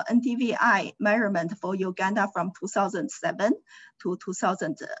plots the NDVI measurement for Uganda from 2007 to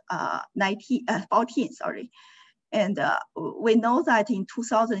 2014, sorry. And we know that in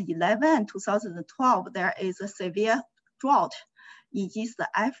 2011 and 2012, there is a severe drought in East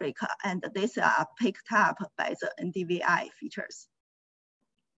Africa, and these are picked up by the NDVI features.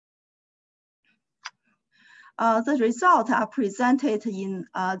 The results are presented in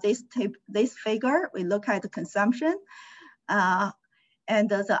this figure. We look at the consumption, and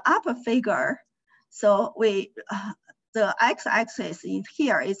the upper figure. So the x-axis in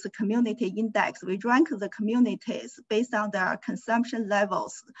here is the community index. We rank the communities based on their consumption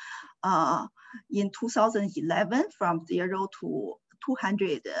levels in 2011 from 0 to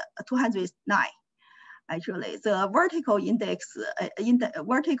 209. Actually, the vertical index,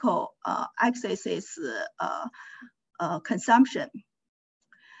 vertical axis is consumption.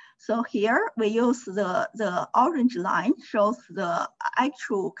 So here we use the orange line shows the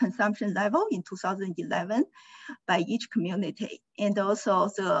actual consumption level in 2011 by each community. And also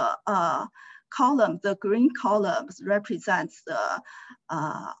the column, the green columns represents the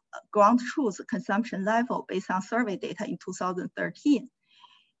ground truth consumption level based on survey data in 2013.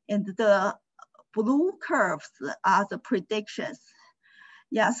 And the blue curves are the predictions.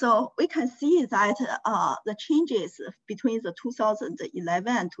 Yeah, so we can see that the changes between the 2011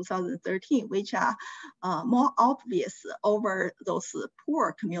 and 2013, which are more obvious over those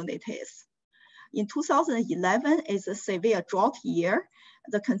poor communities. In 2011 is a severe drought year.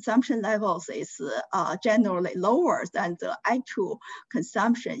 The consumption levels is generally lower than the actual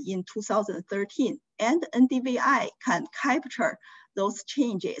consumption in 2013. And NDVI can capture those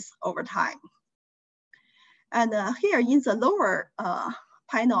changes over time. And here in the lower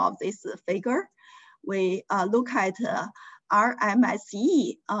panel of this figure, we look at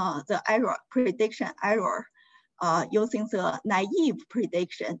RMSE, the error, prediction error, using the naive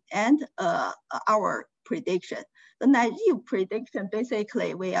prediction and our prediction. The naive prediction,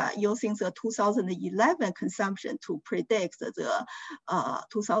 basically, we are using the 2011 consumption to predict the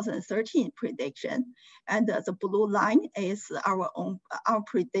 2013 prediction. And the blue line is our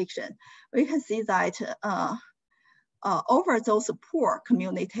prediction. We can see that over those poor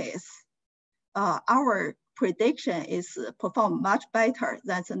communities, our prediction is performed much better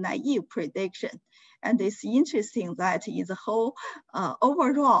than the naive prediction. And it's interesting that in the whole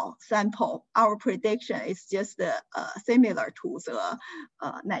overall sample, our prediction is just similar to the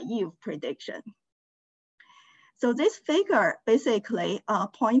naive prediction. So this figure basically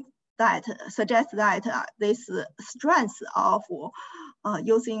suggests that this strength of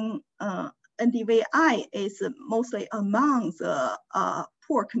using NDVI is mostly among the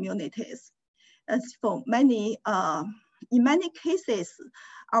poor communities. As for many, in many cases,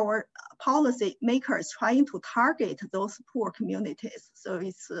 our policy makers trying to target those poor communities. So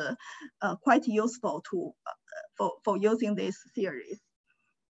it's quite useful to for using this series.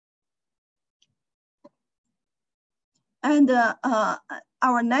 And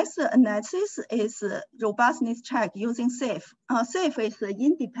our next analysis is robustness check using SAFE. SAFE is an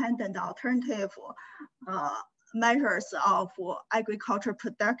independent alternative measures of agriculture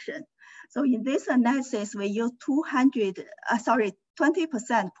production. So in this analysis, we use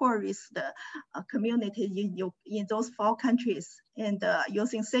 20% poor risk community in those 4 countries and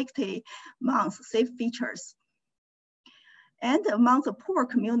using 60 months SAFE features. And among the poor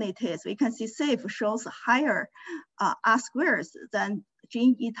communities, we can see SAFE shows higher R-squares than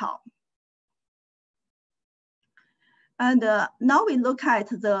Jin et al. And now we look at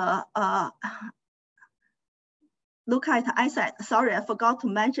the asset. Sorry, I forgot to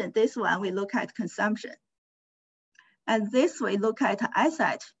mention this one. We look at consumption. And this we look at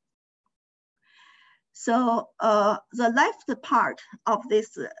asset. So the left part of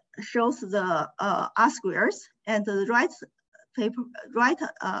this shows the R-squares, and the right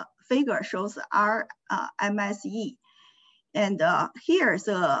figure shows RMSE. And here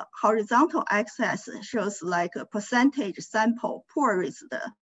the horizontal axis shows like a percentage sample poor risk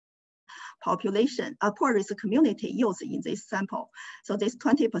population, poor risk community used in this sample. So this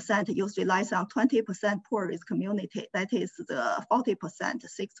 20% used relies on 20% poor risk community. That is the 40%,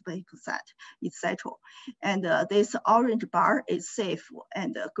 60%, etc. And this orange bar is SAFE,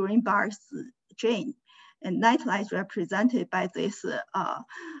 and the green bar is Jane. And nightlight is represented by this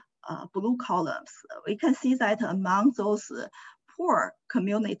blue columns. We can see that among those poor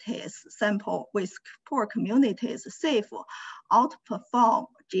communities, sample with poor communities, SAFE outperform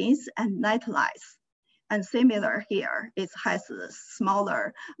genes and nightlights. And similar here, it has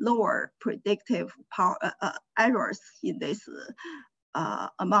smaller, lower predictive power, errors in this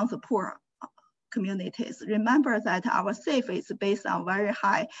among the poor communities. Remember that our SAFE is based on very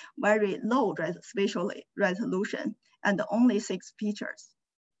high, very low spatial resolution and only 6 features.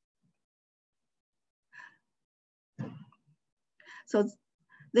 So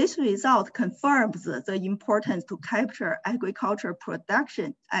this result confirms the importance to capture agriculture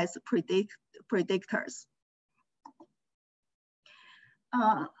production as predictors.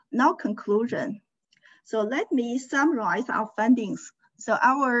 Now conclusion. So let me summarize our findings. So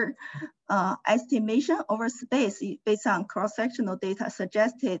our estimation over space based on cross-sectional data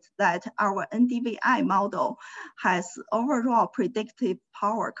suggested that our NDVI model has overall predictive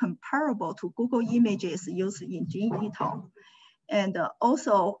power comparable to Google images used in Jin et al. And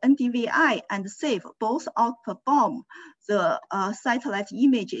also NDVI and SAFE both outperform the satellite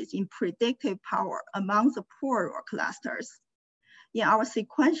images in predictive power among the poorer clusters. In our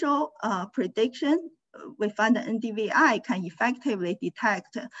sequential prediction we find that NDVI can effectively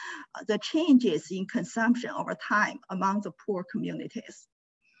detect the changes in consumption over time among the poor communities.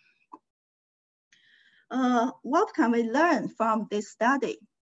 What can we learn from this study?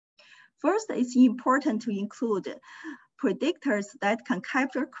 First, it's important to include predictors that can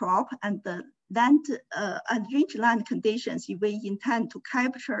capture crop and land and rangeland conditions if we intend to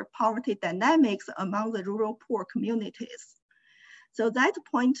capture poverty dynamics among the rural poor communities. So that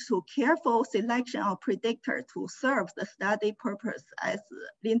points to careful selection of predictor to serve the study purpose, as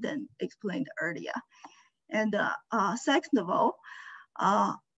Lyndon explained earlier. And second of all,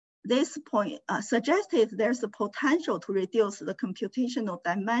 this point suggested there's a potential to reduce the computational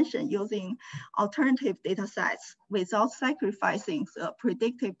dimension using alternative data sets without sacrificing the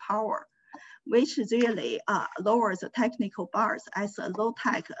predictive power, which really lowers the technical bars. As a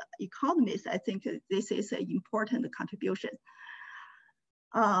low-tech economist, I think this is an important contribution.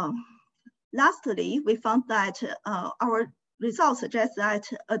 Lastly, we found that our results suggest that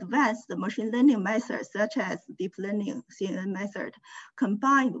advanced machine learning methods such as deep learning CNN method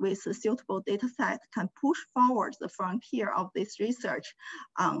combined with a suitable data set can push forward the frontier of this research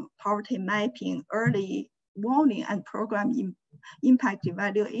on poverty mapping, early warning, and program impact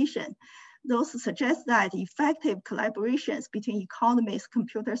evaluation. Those suggest that effective collaborations between economists,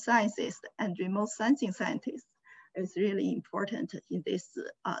 computer scientists, and remote sensing scientists is really important in this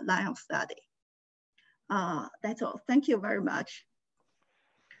line of study. That's all. Thank you very much.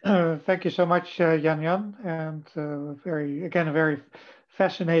 Thank you so much, Yan, and again, a very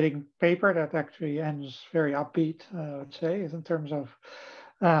fascinating paper that actually ends very upbeat, I would say, in terms of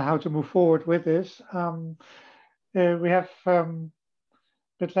how to move forward with this. We have a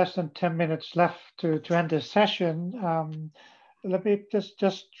bit less than 10 minutes left to end this session. Let me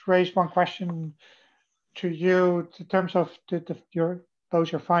just raise one question to you in terms of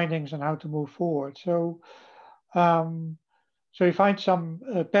your findings and how to move forward. So, so you find some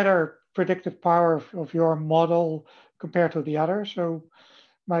better predictive power of your model compared to the other. So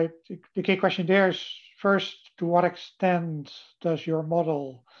the key question there is first, to what extent does your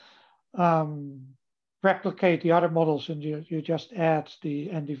model replicate the other models, and you just add the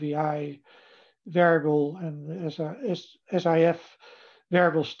NDVI variable and SIF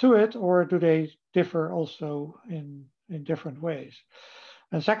variables to it, or do they differ also in different ways?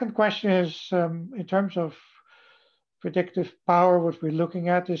 And second question is, in terms of predictive power, what we're looking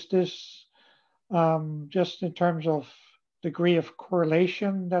at, is this just in terms of degree of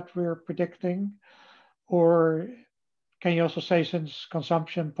correlation that we're predicting, or can you also say, since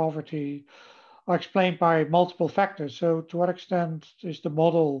consumption, poverty are explained by multiple factors, so to what extent is the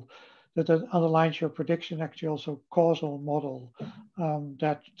model that underlines your prediction actually also causal model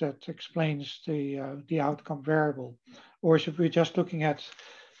that explains the outcome variable? Or should we just looking at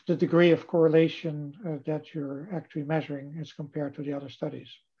the degree of correlation that you're actually measuring as compared to the other studies?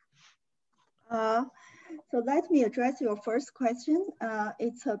 So let me address your first question.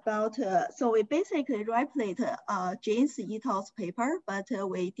 It's about, so we basically replicate James et al.'s paper, but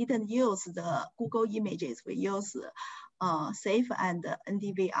we didn't use the Google images. We use SAFE and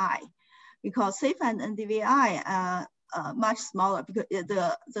NDVI, because SAFE and NDVI are much smaller, because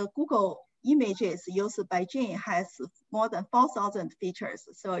the Google images used by Jane has more than 4,000 features.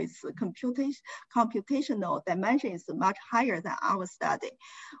 So its computational dimension is much higher than our study.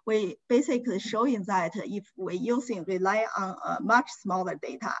 We basically showing that if we rely on much smaller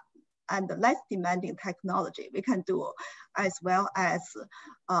data and less demanding technology, we can do as well as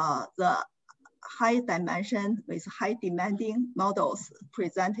the high dimension with high demanding models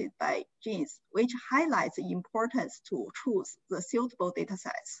presented by James, which highlights the importance to choose the suitable data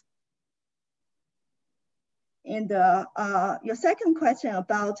sets. And your second question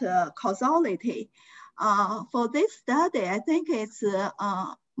about causality. For this study, I think it's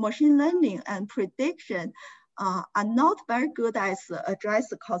machine learning and prediction are not very good as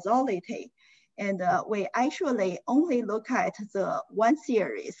address causality. And we actually only look at the one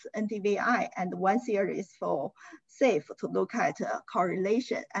series, NDVI, and one series for SAFE to look at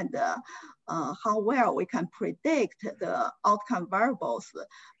correlation and how well we can predict the outcome variables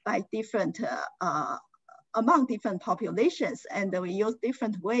by different among different populations, and we use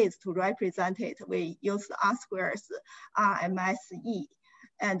different ways to represent it. We use R-squares, RMSE,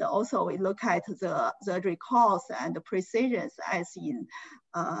 and also we look at the recalls and the precisions as in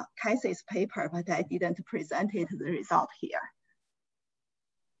Casey's paper, but I didn't present it, the result here.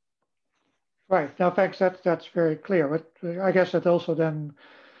 Right, now thanks, that's very clear. But I guess that also then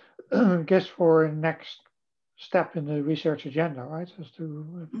guess for next step in the research agenda, right? As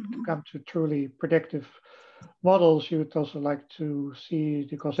to come to truly predictive models, you would also like to see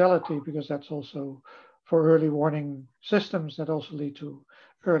the causality, because that's also for early warning systems that also lead to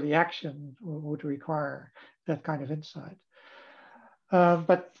early action would require that kind of insight.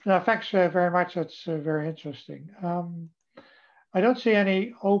 But thanks very much. That's very interesting. I don't see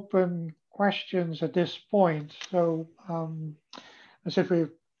any open questions at this point. So as if we're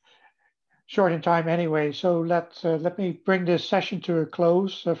short in time anyway, so let me bring this session to a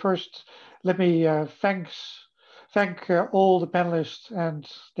close. First, let me thank all the panelists and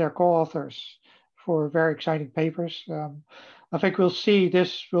their co-authors for very exciting papers. I think we'll see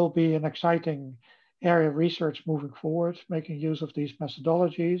this will be an exciting area of research moving forward, making use of these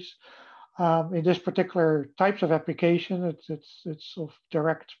methodologies. In this particular types of application, it's of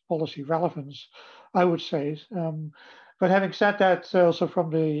direct policy relevance, I would say. But having said that, also from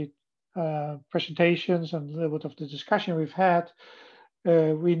the presentations and a little bit of the discussion we've had,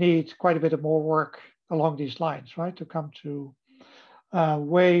 we need quite a bit of more work along these lines, right? To come to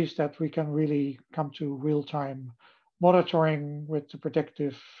ways that we can really come to real-time monitoring with the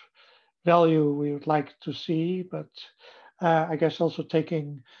predictive value we would like to see. But I guess also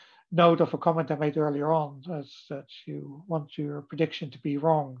taking note of a comment I made earlier on, that you want your prediction to be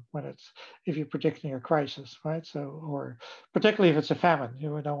wrong when if you're predicting a crisis, right? So, or particularly if it's a famine,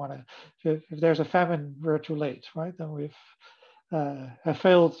 you don't want to. If there's a famine, we're too late, right? Then we've have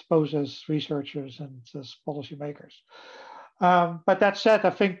failed both as researchers and as policymakers. But that said,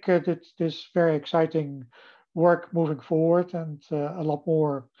 I think that this very exciting work moving forward, and a lot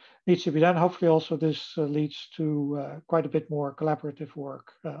more needs to be done. Hopefully also this leads to quite a bit more collaborative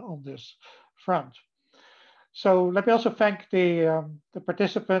work on this front. So let me also thank the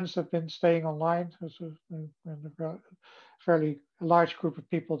participants that have been staying online. There's a fairly large group of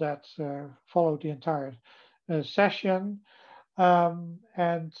people that followed the entire session.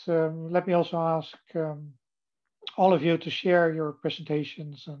 And let me also ask all of you to share your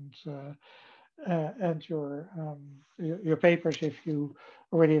presentations and your papers if you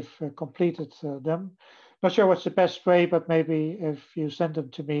already have completed them. Not sure what's the best way, but maybe if you send them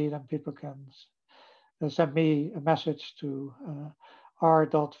to me, then people can send me a message to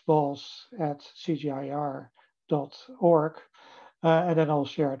r.vos@cgir.org, and then I'll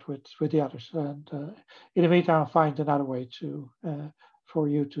share it with the others. And in the meantime, I'll find another way for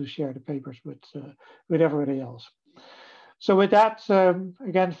you to share the papers with everybody else. So with that,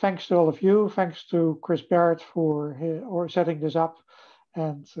 again, thanks to all of you. Thanks to Chris Barrett for setting this up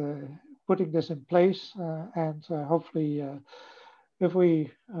and putting this in place. And hopefully, if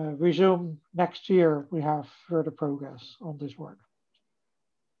we resume next year, we have further progress on this work.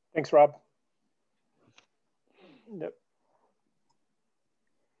 Thanks, Rob. Yep.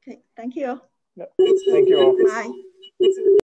 Okay, thank you. Yep. Thank you all. Bye.